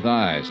tears in both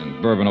eyes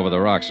and bourbon over the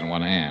rocks in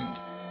one hand.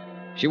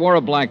 She wore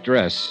a black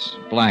dress,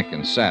 black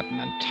and satin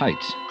and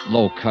tight,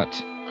 low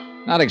cut.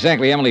 Not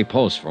exactly Emily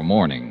Post for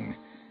mourning.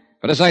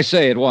 But as I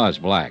say, it was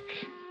black.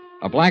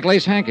 A black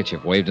lace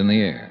handkerchief waved in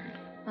the air.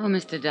 Oh,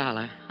 Mr.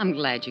 Dollar, I'm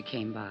glad you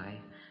came by.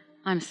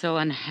 I'm so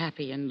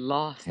unhappy and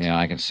lost. Yeah,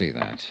 I can see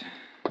that.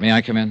 May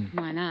I come in?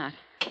 Why not?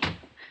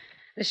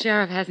 The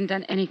sheriff hasn't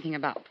done anything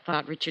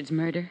about Richard's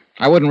murder.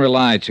 I wouldn't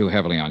rely too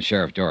heavily on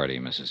Sheriff Doherty,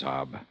 Mrs.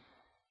 Hobb.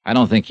 I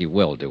don't think he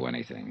will do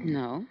anything.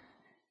 No?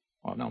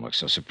 Well, don't look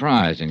so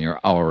surprised in your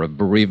hour of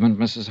bereavement,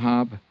 Mrs.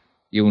 Hobb.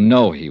 You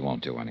know he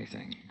won't do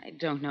anything. I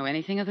don't know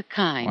anything of the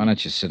kind. Why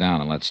don't you sit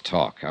down and let's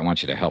talk? I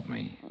want you to help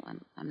me. Well,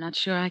 I'm not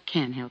sure I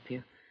can help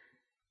you.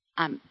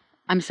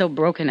 I'm so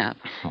broken up.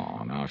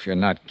 Oh, now, if you're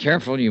not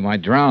careful, you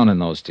might drown in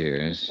those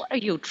tears. What are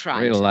you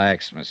trying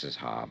Relax, Mrs.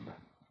 Hobb.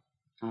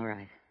 All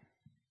right.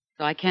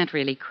 So I can't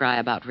really cry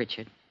about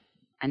Richard.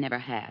 I never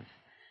have.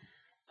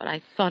 But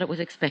I thought it was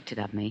expected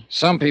of me.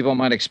 Some people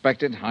might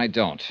expect it. I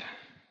don't.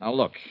 Now,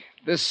 look.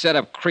 This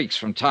setup creaks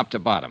from top to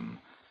bottom.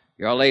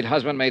 Your late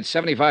husband made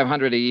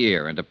 $7,500 a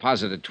year and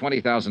deposited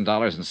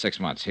 $20,000 in 6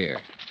 months. Here.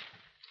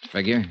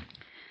 Figure?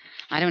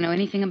 I don't know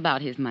anything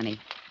about his money.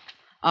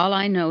 All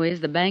I know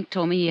is the bank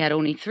told me he had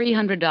only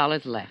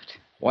 $300 left.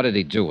 What did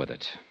he do with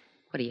it?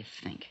 What do you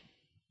think?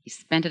 He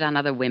spent it on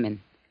other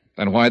women.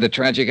 Then why the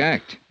tragic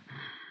act?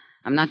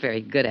 I'm not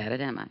very good at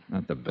it, am I?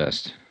 Not the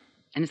best.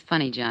 And it's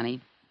funny,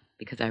 Johnny,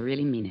 because I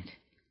really mean it.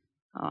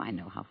 Oh, I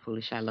know how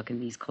foolish I look in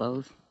these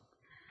clothes.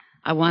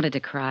 I wanted to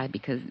cry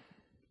because,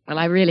 well,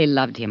 I really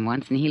loved him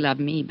once, and he loved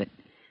me, but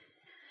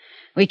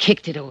we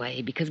kicked it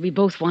away because we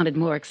both wanted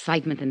more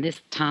excitement than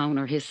this town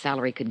or his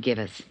salary could give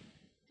us.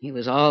 He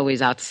was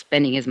always out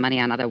spending his money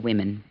on other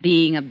women,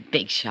 being a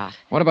big shot.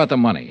 What about the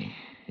money?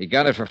 He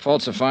got it for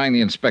falsifying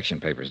the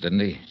inspection papers, didn't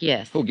he?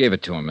 Yes. Who gave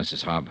it to him,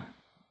 Mrs. Hobb?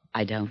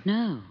 I don't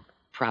know.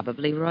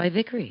 Probably Roy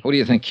Vickery. Who do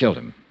you think killed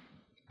him?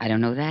 I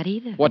don't know that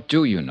either. What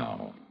do you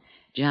know?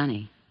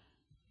 Johnny,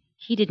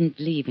 he didn't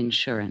leave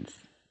insurance,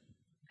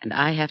 and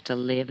I have to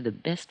live the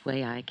best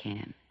way I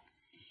can.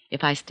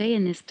 If I stay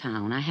in this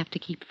town, I have to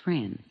keep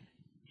friends.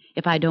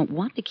 If I don't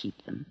want to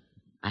keep them,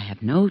 I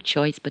have no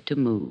choice but to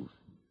move,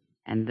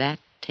 and that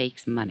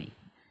takes money.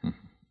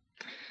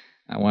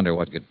 I wonder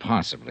what could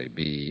possibly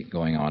be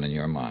going on in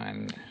your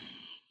mind.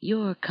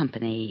 Your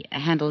company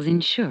handles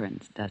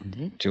insurance, doesn't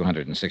it?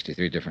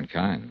 263 different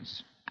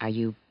kinds. Are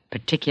you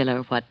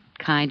particular what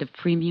kind of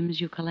premiums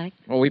you collect?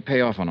 Well, we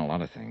pay off on a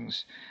lot of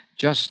things.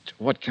 Just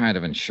what kind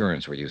of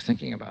insurance were you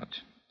thinking about?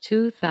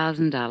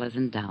 $2,000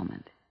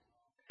 endowment.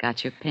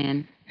 Got your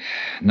pen?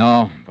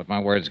 No, but my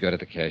word's good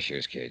at the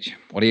cashier's cage.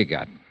 What do you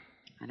got?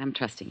 And I'm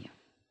trusting you.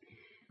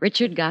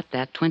 Richard got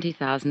that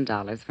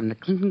 $20,000 from the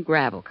Clinton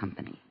Gravel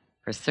Company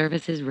for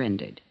services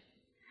rendered.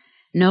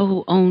 Know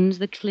who owns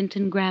the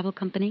Clinton Gravel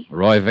Company?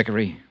 Roy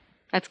Vickery?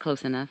 That's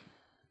close enough.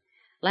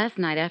 Last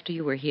night after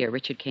you were here,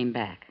 Richard came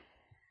back.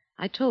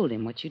 I told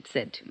him what you'd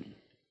said to me.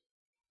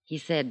 He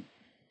said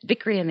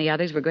Vickery and the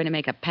others were going to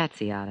make a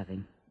patsy out of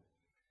him.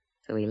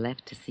 So he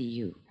left to see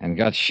you. And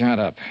got shot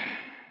up.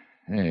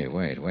 Hey,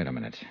 wait a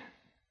minute.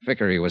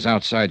 Vickery was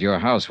outside your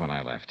house when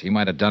I left. He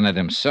might have done it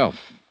himself.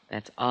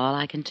 That's all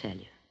I can tell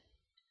you.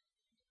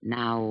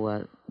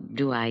 Now,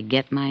 do I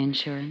get my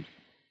insurance?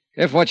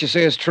 If what you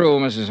say is true,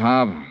 Mrs.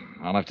 Hobb,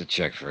 I'll have to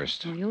check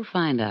first. Well, you'll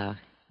find out.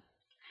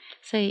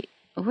 Say,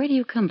 where do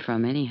you come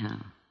from,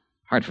 anyhow?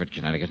 Hartford,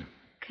 Connecticut.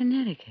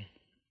 Connecticut.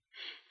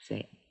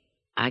 Say,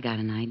 I got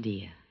an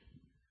idea.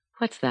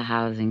 What's the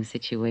housing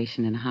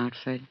situation in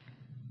Hartford?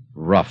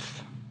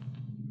 Rough.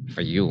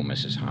 For you,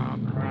 Mrs.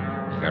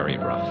 Hobb. Very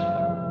rough.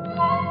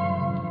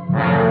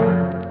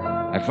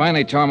 I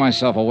finally tore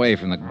myself away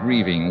from the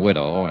grieving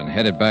widow and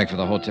headed back for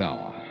the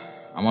hotel.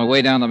 On my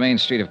way down the main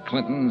street of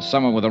Clinton,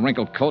 someone with a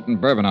wrinkled coat and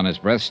bourbon on his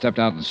breath stepped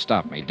out and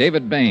stopped me.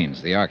 David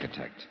Baines, the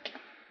architect.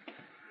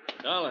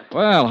 Dollar.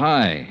 Well,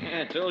 hi.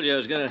 Yeah, I told you I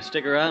was going to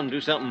stick around and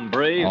do something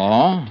brave.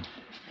 Oh?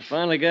 I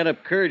finally got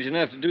up courage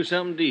enough to do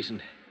something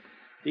decent.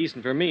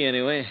 Decent for me,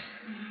 anyway.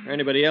 For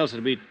anybody else,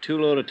 it'd be too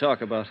low to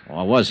talk about.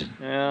 What was it?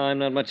 Well, I'm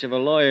not much of a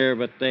lawyer,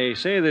 but they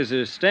say there's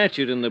a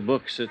statute in the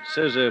books that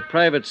says a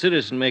private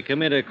citizen may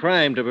commit a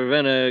crime to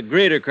prevent a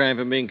greater crime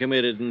from being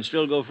committed and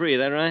still go free. Is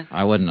that right?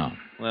 I wouldn't know.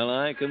 Well,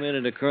 I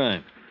committed a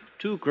crime.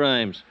 2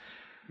 crimes.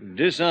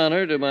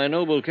 Dishonor to my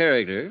noble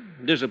character,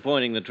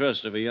 disappointing the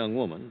trust of a young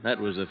woman. That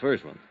was the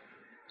first one.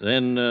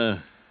 Then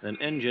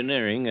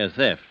engineering a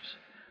theft.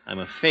 I'm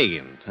a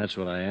Fagin. That's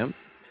what I am.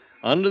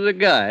 Under the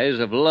guise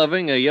of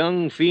loving a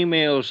young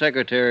female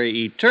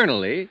secretary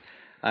eternally,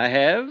 I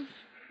have,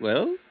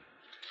 well,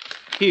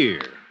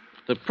 here,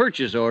 the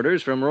purchase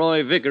orders from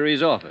Roy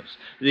Vickery's office.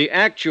 The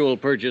actual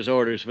purchase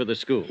orders for the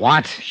school.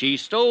 What? She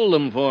stole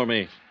them for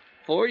me.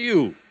 For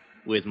you.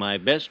 With my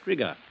best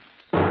regard.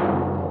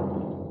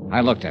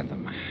 I looked at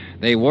them.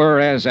 They were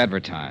as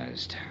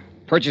advertised.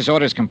 Purchase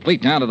orders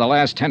complete down to the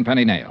last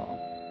 10-penny nail.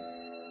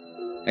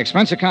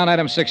 Expense account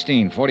item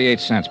 16,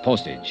 48 cents,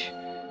 postage.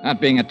 Not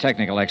being a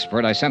technical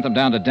expert, I sent them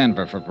down to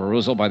Denver for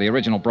perusal by the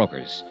original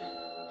brokers.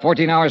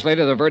 14 hours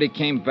later, the verdict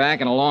came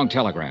back in a long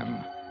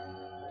telegram.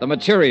 The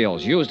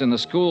materials used in the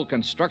school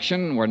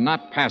construction were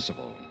not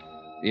passable.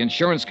 The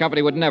insurance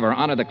company would never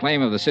honor the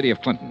claim of the city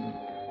of Clinton.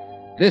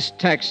 This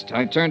text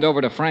I turned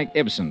over to Frank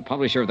Ibsen,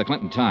 publisher of the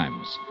Clinton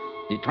Times.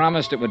 He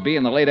promised it would be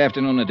in the late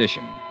afternoon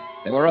edition.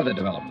 There were other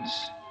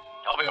developments.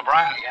 Toby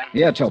O'Brien again.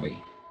 Yeah, Toby.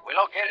 We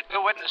located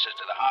 2 witnesses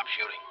to the Hobb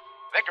shooting.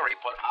 Vickery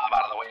put Hobb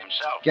out of the way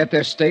himself. Get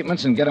their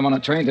statements and get them on a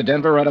train to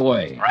Denver right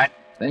away. Right.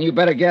 Then you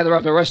better gather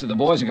up the rest of the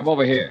boys and come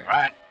over here.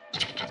 Right.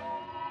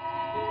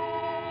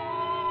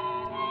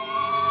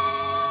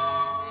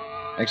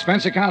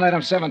 Expense account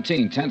item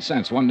 17, 10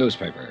 cents, 1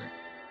 newspaper.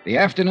 The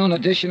afternoon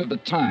edition of the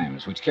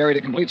Times, which carried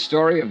a complete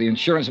story of the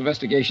insurance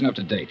investigation up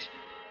to date,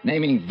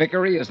 naming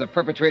Vickery as the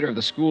perpetrator of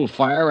the school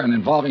fire and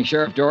involving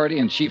Sheriff Doherty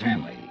and Chief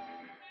Hanley.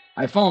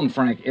 I phoned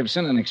Frank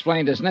Ibsen and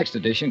explained his next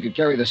edition could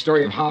carry the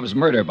story of Hobbs'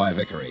 murder by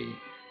Vickery.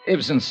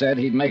 Ibsen said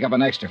he'd make up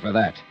an extra for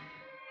that.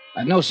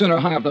 I'd no sooner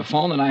hung up the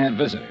phone than I had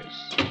visitors.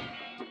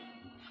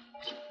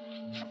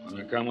 Want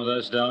to come with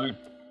us, Dollar?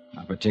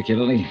 Not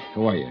particularly.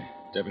 Who are you?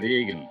 Deputy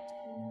Egan.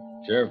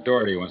 Sheriff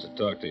Doherty wants to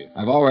talk to you.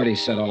 I've already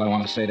said all I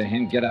want to say to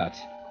him. Get out.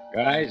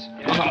 Guys?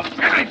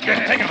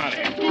 Take him out of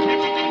here.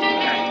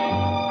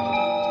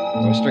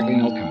 There was strictly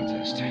no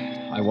contest.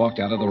 I walked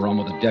out of the room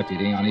with a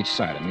deputy on each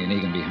side of me and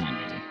Egan behind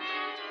me.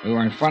 We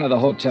were in front of the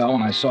hotel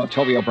when I saw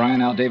Toby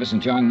O'Brien, Al Davis,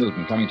 and John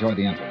Newton coming toward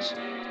the entrance.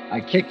 I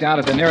kicked out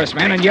at the nearest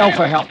man and yelled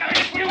for help.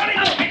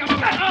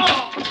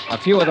 A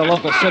few of the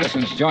local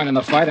citizens joined in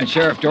the fight, and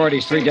Sheriff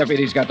Doherty's 3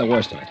 deputies got the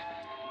worst of it.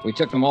 We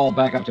took them all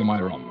back up to my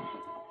room.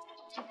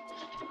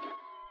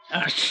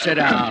 Sit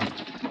down.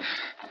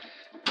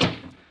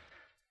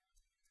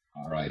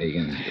 All right,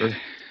 Egan.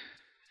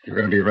 You're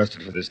going to be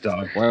arrested for this,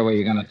 Dollar. Where were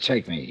you going to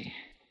take me?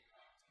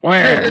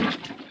 Where?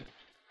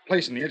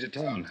 Place in the edge of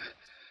town.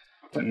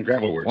 Clinton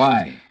Gravel Works.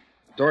 Why?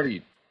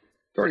 Doherty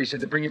said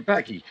to bring you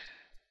back. He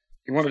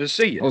wanted to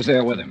see you. Who's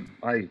there with him?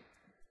 I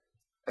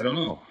don't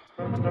know.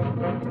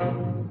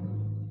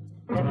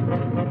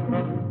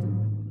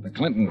 The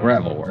Clinton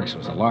Gravel Works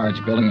was a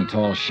large building and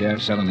tall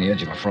shaft set on the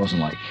edge of a frozen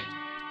lake.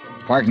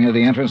 Parked near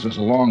the entrance was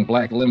a long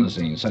black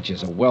limousine, such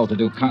as a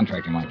well-to-do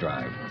contractor might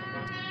drive.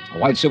 A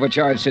white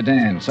supercharged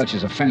sedan, such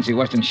as a fancy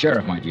Western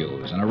sheriff might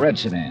use, and a red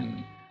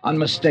sedan,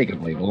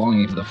 unmistakably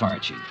belonging to the fire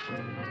chief.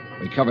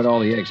 We covered all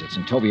the exits,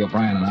 and Toby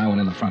O'Brien and I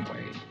went in the front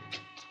way.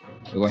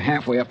 We were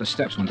halfway up the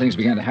steps when things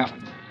began to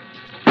happen.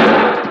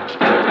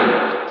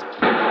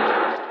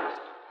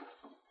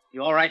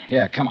 You all right?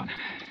 Yeah, come on.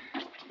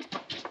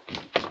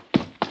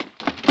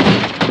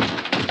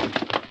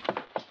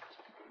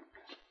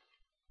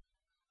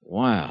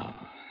 Wow.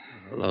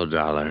 Hello,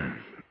 Dollar.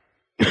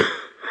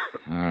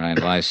 All right,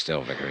 lie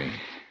still, Vickery.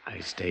 I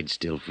stayed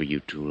still for you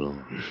too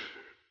long.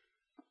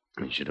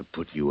 I should have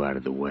put you out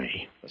of the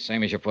way. The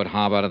same as you put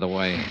Hobb out of the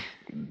way.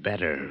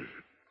 Better.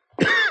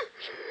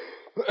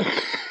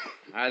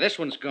 This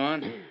one's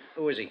gone.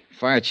 Who is he?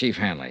 Fire Chief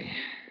Hanley.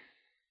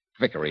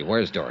 Vickery,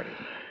 where's Doherty?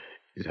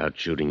 He's out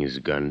shooting his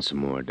gun some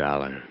more,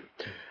 Dollar.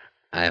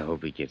 I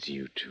hope he gets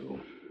you, too.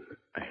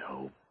 I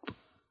hope.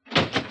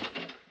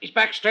 He's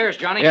backstairs,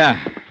 Johnny.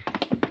 Yeah.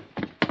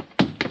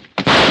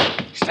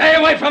 Stay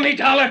away from me,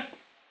 Dollar.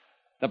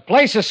 The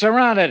place is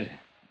surrounded.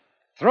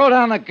 Throw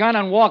down the gun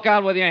and walk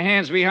out with your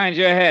hands behind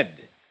your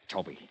head.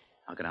 Toby,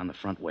 I'll go down the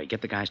front way.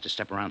 Get the guys to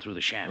step around through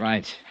the shaft.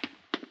 Right.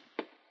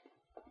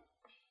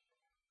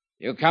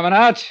 You coming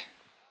out?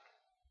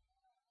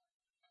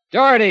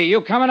 Doherty,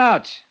 you coming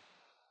out?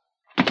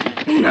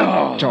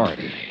 No.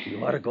 Doherty.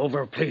 You ought to go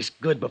over a place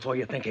good before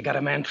you think you got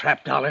a man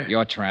trapped, Dollar.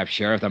 You're trapped,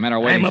 Sheriff. The men are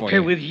waiting for you. I'm up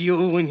here with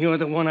you, and you're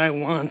the one I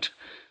want.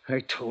 I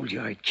told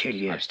you I'd kill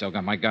you. I've still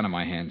got my gun in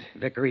my hand.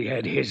 Vickery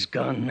had his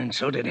gun, and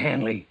so did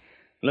Hanley.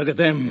 Look at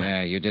them.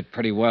 Yeah, you did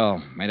pretty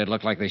well. Made it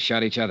look like they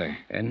shot each other.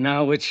 And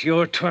now it's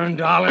your turn,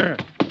 Dollar.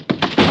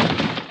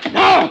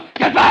 No!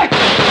 Get back!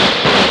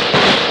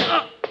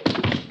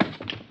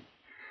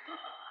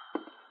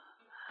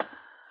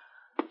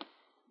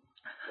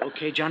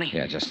 Okay, Johnny?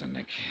 Yeah, just a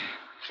nick.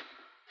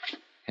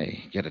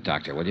 Hey, get a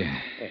doctor, will you?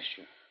 Yes,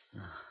 sure.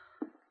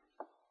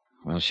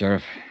 Well,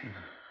 Sheriff?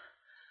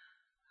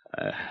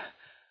 I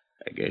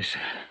guess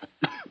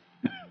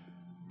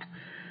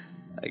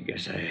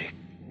I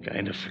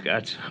kind of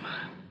forgot some.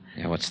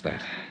 Yeah, what's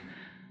that?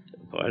 The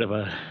part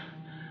about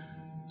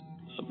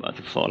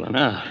the falling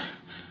out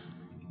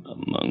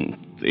among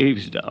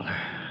thieves, Dollar.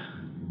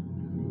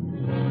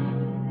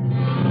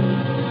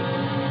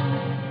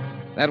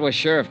 That was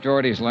Sheriff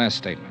Doherty's last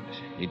statement.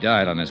 He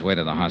died on his way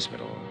to the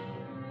hospital.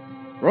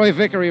 Roy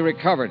Vickery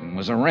recovered and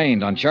was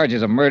arraigned on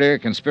charges of murder,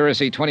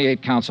 conspiracy,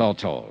 28 counts all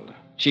told.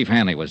 Chief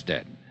Hanley was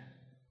dead.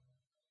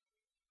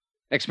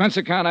 Expense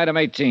account item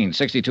 18,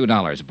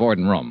 $62, board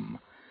and room.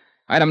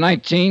 Item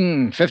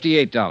 19,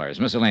 $58,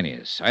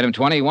 miscellaneous. Item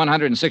 20,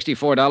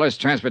 $164,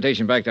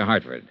 transportation back to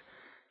Hartford.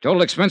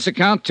 Total expense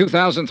account,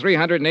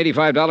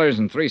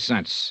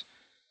 $2,385.03.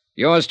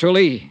 Yours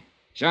truly,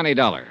 Johnny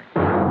Dollar.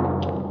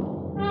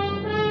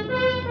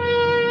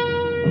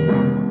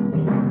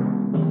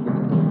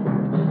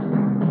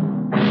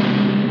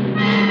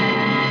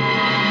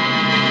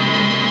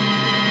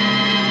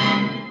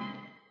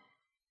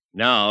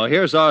 Now,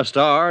 here's our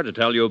star to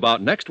tell you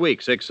about next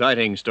week's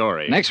exciting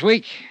story. Next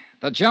week,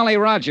 the Jolly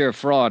Roger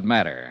fraud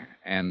matter.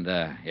 And,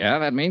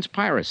 that means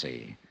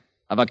piracy.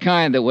 Of a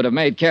kind that would have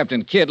made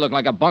Captain Kidd look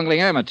like a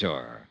bungling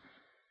amateur.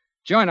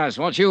 Join us,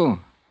 won't you?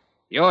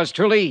 Yours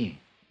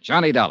truly,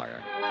 Johnny Dollar.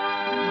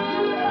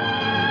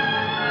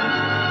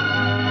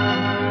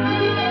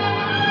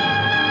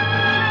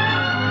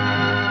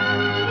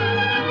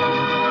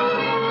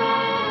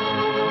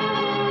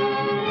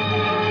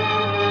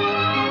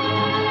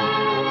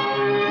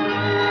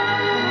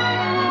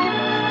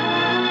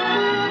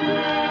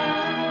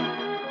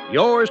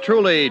 Yours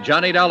truly,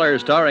 Johnny Dollar,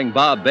 starring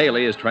Bob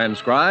Bailey, is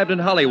transcribed in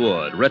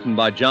Hollywood. Written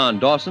by John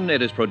Dawson,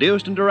 it is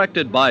produced and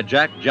directed by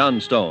Jack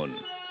Johnstone.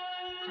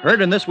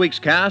 Heard in this week's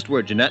cast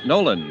were Jeanette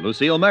Nolan,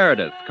 Lucille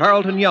Meredith,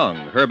 Carleton Young,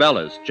 Herb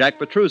Ellis, Jack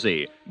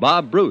Petruzzi,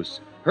 Bob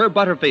Bruce, Herb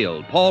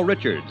Butterfield, Paul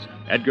Richards,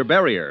 Edgar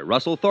Barrier,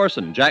 Russell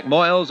Thorson, Jack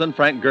Moyles, and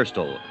Frank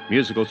Gerstle.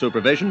 Musical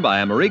supervision by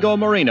Amerigo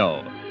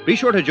Marino. Be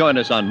sure to join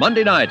us on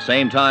Monday night,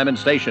 same time and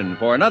station,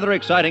 for another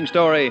exciting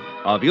story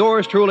of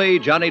yours truly,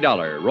 Johnny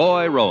Dollar.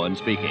 Roy Rowan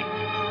speaking.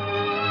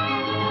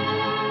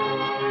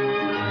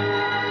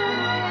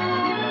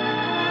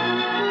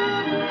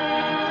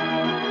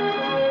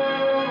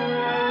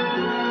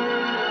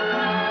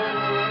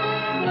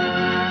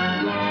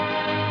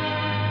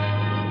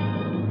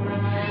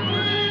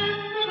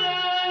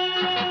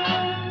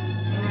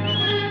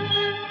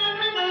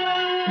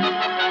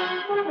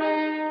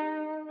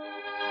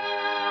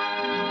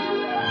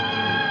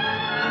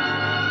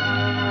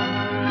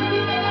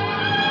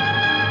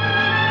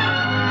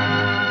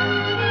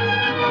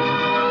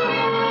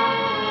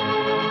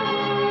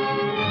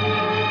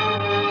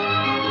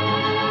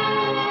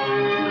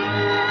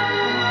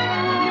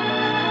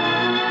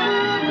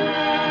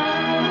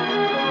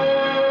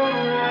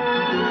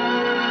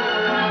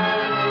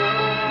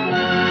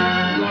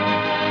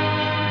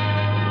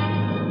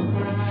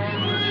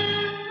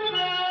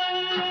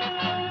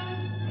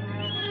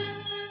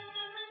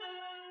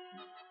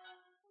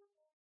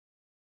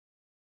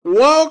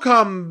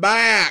 Welcome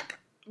back.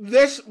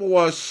 This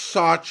was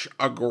such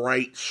a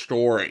great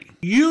story.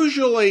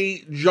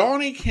 Usually,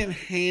 Johnny can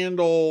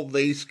handle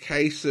these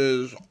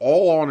cases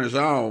all on his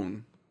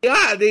own. The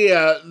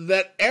idea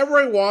that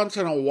every once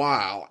in a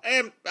while,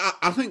 and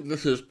I think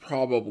this is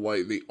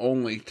probably the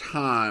only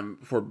time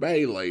for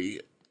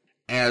Bailey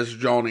as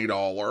Johnny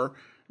Dollar,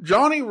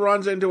 Johnny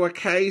runs into a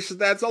case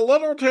that's a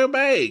little too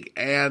big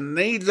and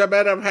needs a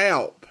bit of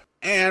help.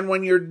 And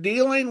when you're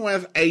dealing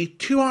with a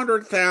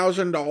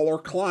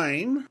 $200,000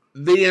 claim,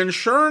 the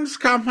insurance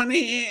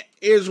company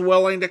is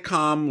willing to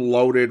come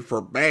loaded for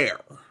bear.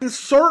 And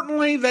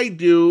certainly they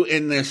do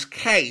in this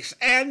case.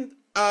 And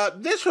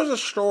this was a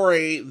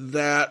story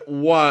that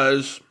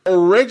was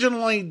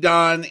originally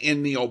done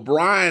in the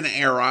O'Brien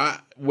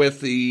era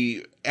with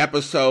the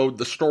episode,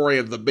 The Story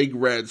of the Big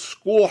Red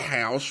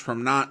Schoolhouse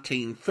from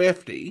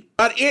 1950,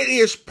 but it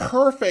is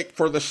perfect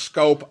for the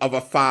scope of a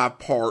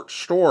 5-part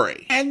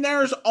story. And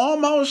there's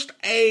almost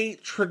a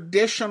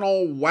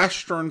traditional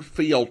Western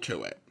feel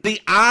to it. The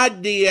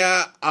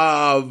idea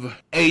of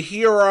a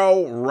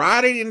hero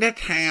riding into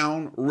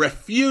town,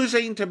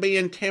 refusing to be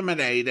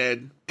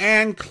intimidated,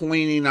 and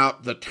cleaning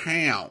up the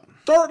town.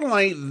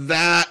 Certainly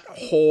that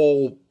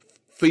whole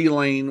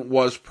feeling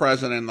was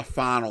present in the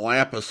final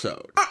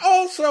episode. I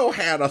also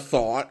had a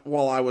thought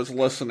while I was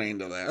listening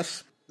to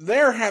this.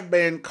 There have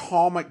been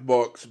comic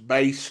books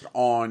based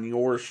on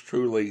yours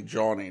truly,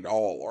 Johnny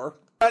Dollar,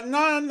 but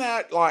none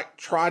that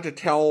try to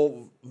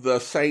tell the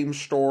same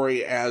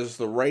story as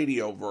the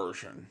radio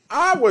version.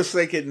 I was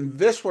thinking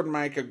this would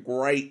make a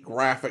great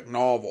graphic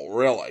novel,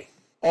 really.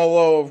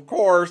 Although, of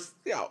course,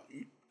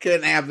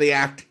 couldn't have the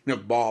acting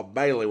of Bob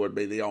Bailey would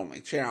be the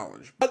only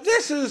challenge. But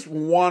this is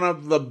one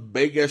of the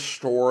biggest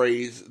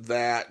stories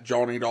that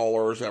Johnny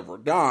Dollar has ever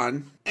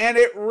done, and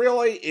it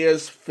really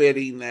is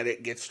fitting that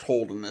it gets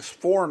told in this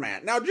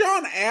format. Now,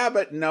 John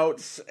Abbott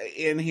notes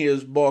in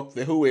his book,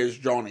 The Who Is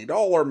Johnny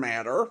Dollar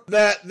Matter,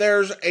 that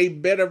there's a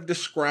bit of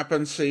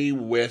discrepancy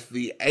with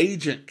the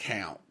agent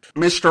count.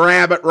 Mr.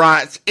 Abbott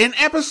writes, in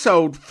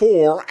episode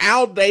 4,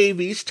 Al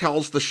Davies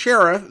tells the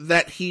sheriff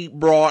that he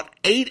brought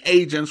 8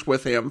 agents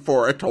with him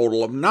for a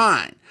total of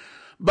 9.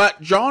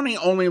 But Johnny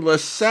only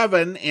lists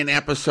 7 in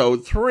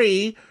episode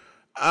 3,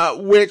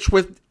 which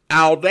with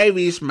Al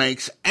Davies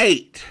makes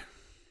 8.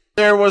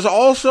 There was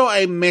also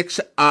a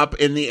mix-up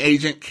in the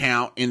agent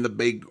count in the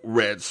Big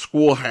Red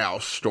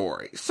Schoolhouse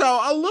story. So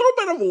a little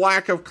bit of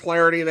lack of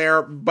clarity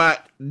there,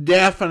 but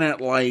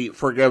definitely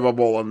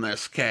forgivable in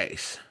this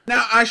case.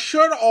 Now, I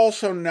should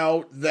also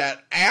note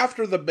that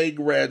after the Big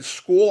Red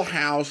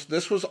Schoolhouse,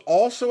 this was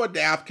also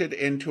adapted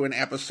into an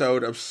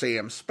episode of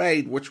Sam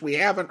Spade, which we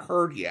haven't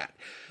heard yet.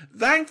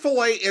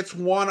 Thankfully, it's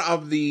one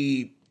of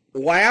the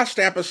last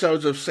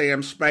episodes of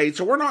Sam Spade,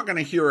 so we're not going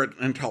to hear it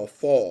until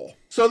fall.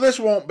 So this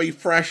won't be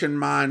fresh in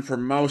mind for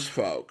most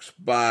folks,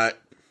 but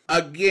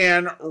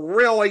again,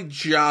 really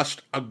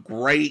just a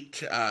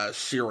great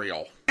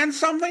serial. And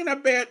something a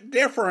bit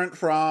different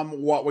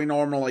from what we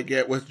normally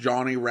get with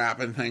Johnny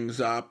wrapping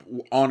things up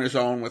on his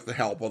own with the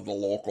help of the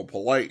local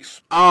police.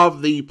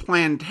 Of the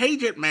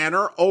Plantagenet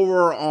matter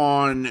over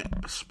on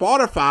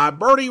Spotify,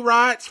 Bertie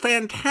writes,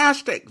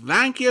 fantastic,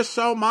 thank you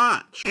so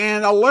much.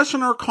 And a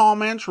listener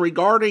comments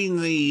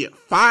regarding the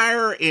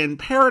Fire in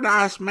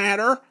Paradise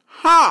matter,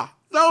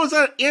 those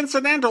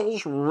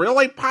incidentals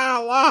really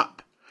pile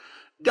up,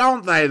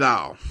 don't they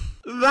though?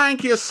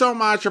 Thank you so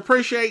much,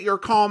 appreciate your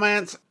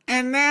comments.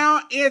 And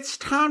now it's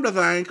time to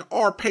thank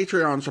our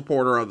Patreon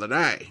supporter of the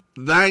day.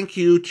 Thank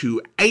you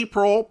to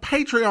April,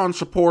 Patreon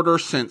supporter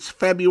since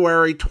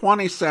February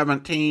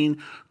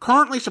 2017,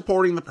 currently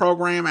supporting the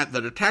program at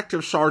the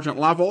Detective Sergeant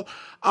level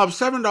of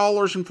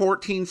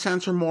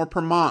 $7.14 or more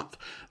per month.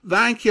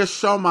 Thank you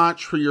so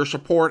much for your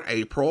support,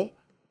 April.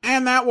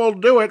 And that will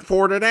do it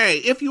for today.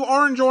 If you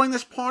are enjoying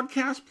this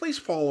podcast, please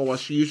follow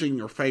us using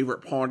your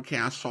favorite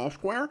podcast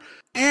software.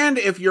 And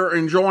if you're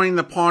enjoying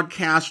the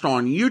podcast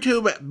on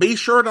YouTube, be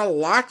sure to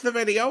like the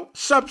video,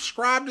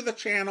 subscribe to the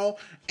channel,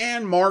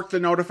 and mark the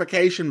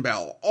notification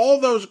bell. All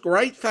those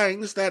great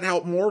things that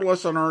help more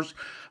listeners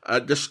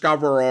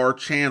discover our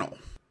channel.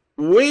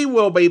 We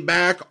will be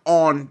back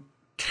on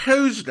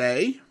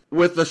Tuesday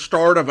with the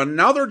start of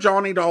another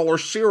Johnny Dollar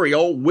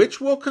serial,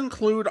 which will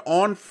conclude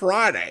on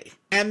Friday.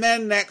 And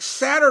then next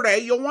Saturday,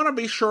 you'll want to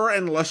be sure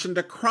and listen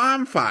to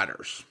Crime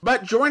Fighters.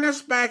 But join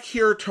us back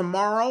here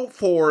tomorrow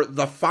for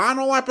the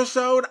final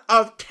episode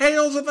of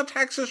Tales of the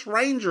Texas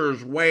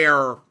Rangers,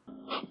 where...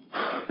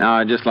 Now,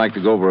 I'd just like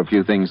to go over a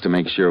few things to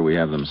make sure we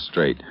have them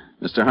straight.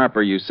 Mr.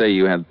 Harper, you say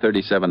you had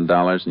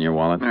 $37 in your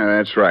wallet?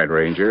 That's right,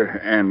 Ranger.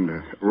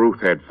 And Ruth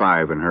had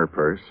 5 in her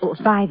purse. Oh,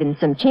 5 and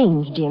some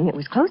change, Jim. It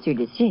was closer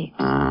to 6.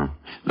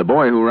 The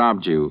boy who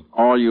robbed you,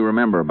 all you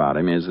remember about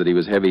him is that he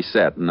was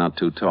heavy-set and not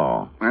too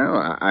tall.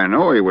 Well, I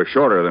know he was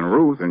shorter than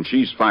Ruth, and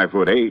she's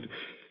 5'8".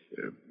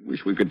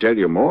 Wish we could tell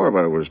you more,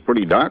 but it was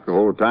pretty dark the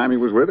whole time he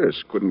was with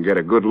us. Couldn't get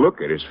a good look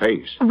at his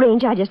face.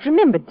 Ranger, I just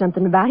remembered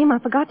something about him I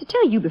forgot to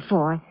tell you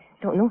before.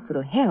 Don't know if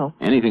it'll help.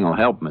 Anything will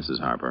help, Mrs.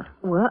 Harper.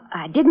 Well,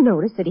 I did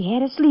notice that he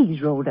had his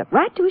sleeves rolled up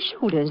right to his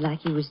shoulders like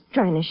he was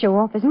trying to show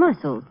off his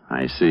muscles.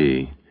 I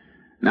see.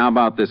 Now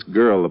about this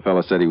girl the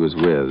fellow said he was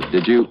with.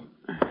 Did you...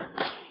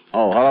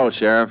 Oh, hello,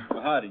 Sheriff.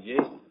 Well, howdy,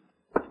 Jason.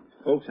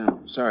 Folks,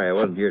 I'm sorry I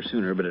wasn't here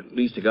sooner, but at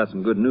least I got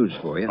some good news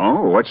for you.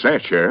 Oh, what's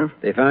that, Sheriff?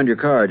 They found your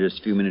car just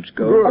a few minutes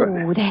ago.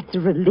 Oh, that's a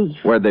relief.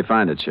 Where'd they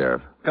find it,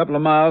 Sheriff? A couple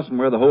of miles from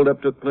where the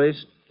holdup took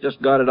place.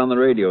 Just got it on the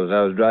radio as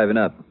I was driving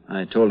up.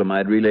 I told them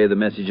I'd relay the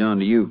message on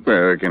to you.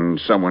 Well, can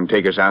someone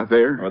take us out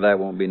there? Well, that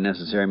won't be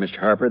necessary, Mr.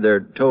 Harper. They're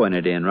towing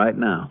it in right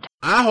now.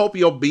 I hope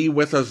you'll be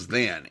with us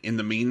then. In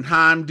the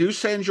meantime, do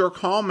send your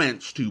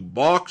comments to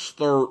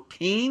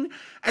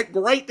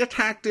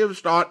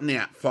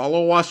box13@greatdetectives.net.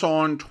 Follow us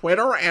on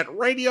Twitter at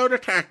Radio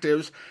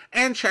Detectives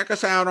and check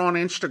us out on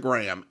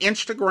Instagram,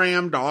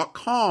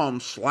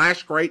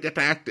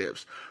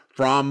 instagram.com/greatdetectives.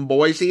 From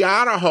Boise,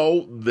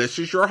 Idaho, this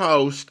is your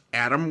host,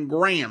 Adam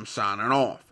Graham, signing off.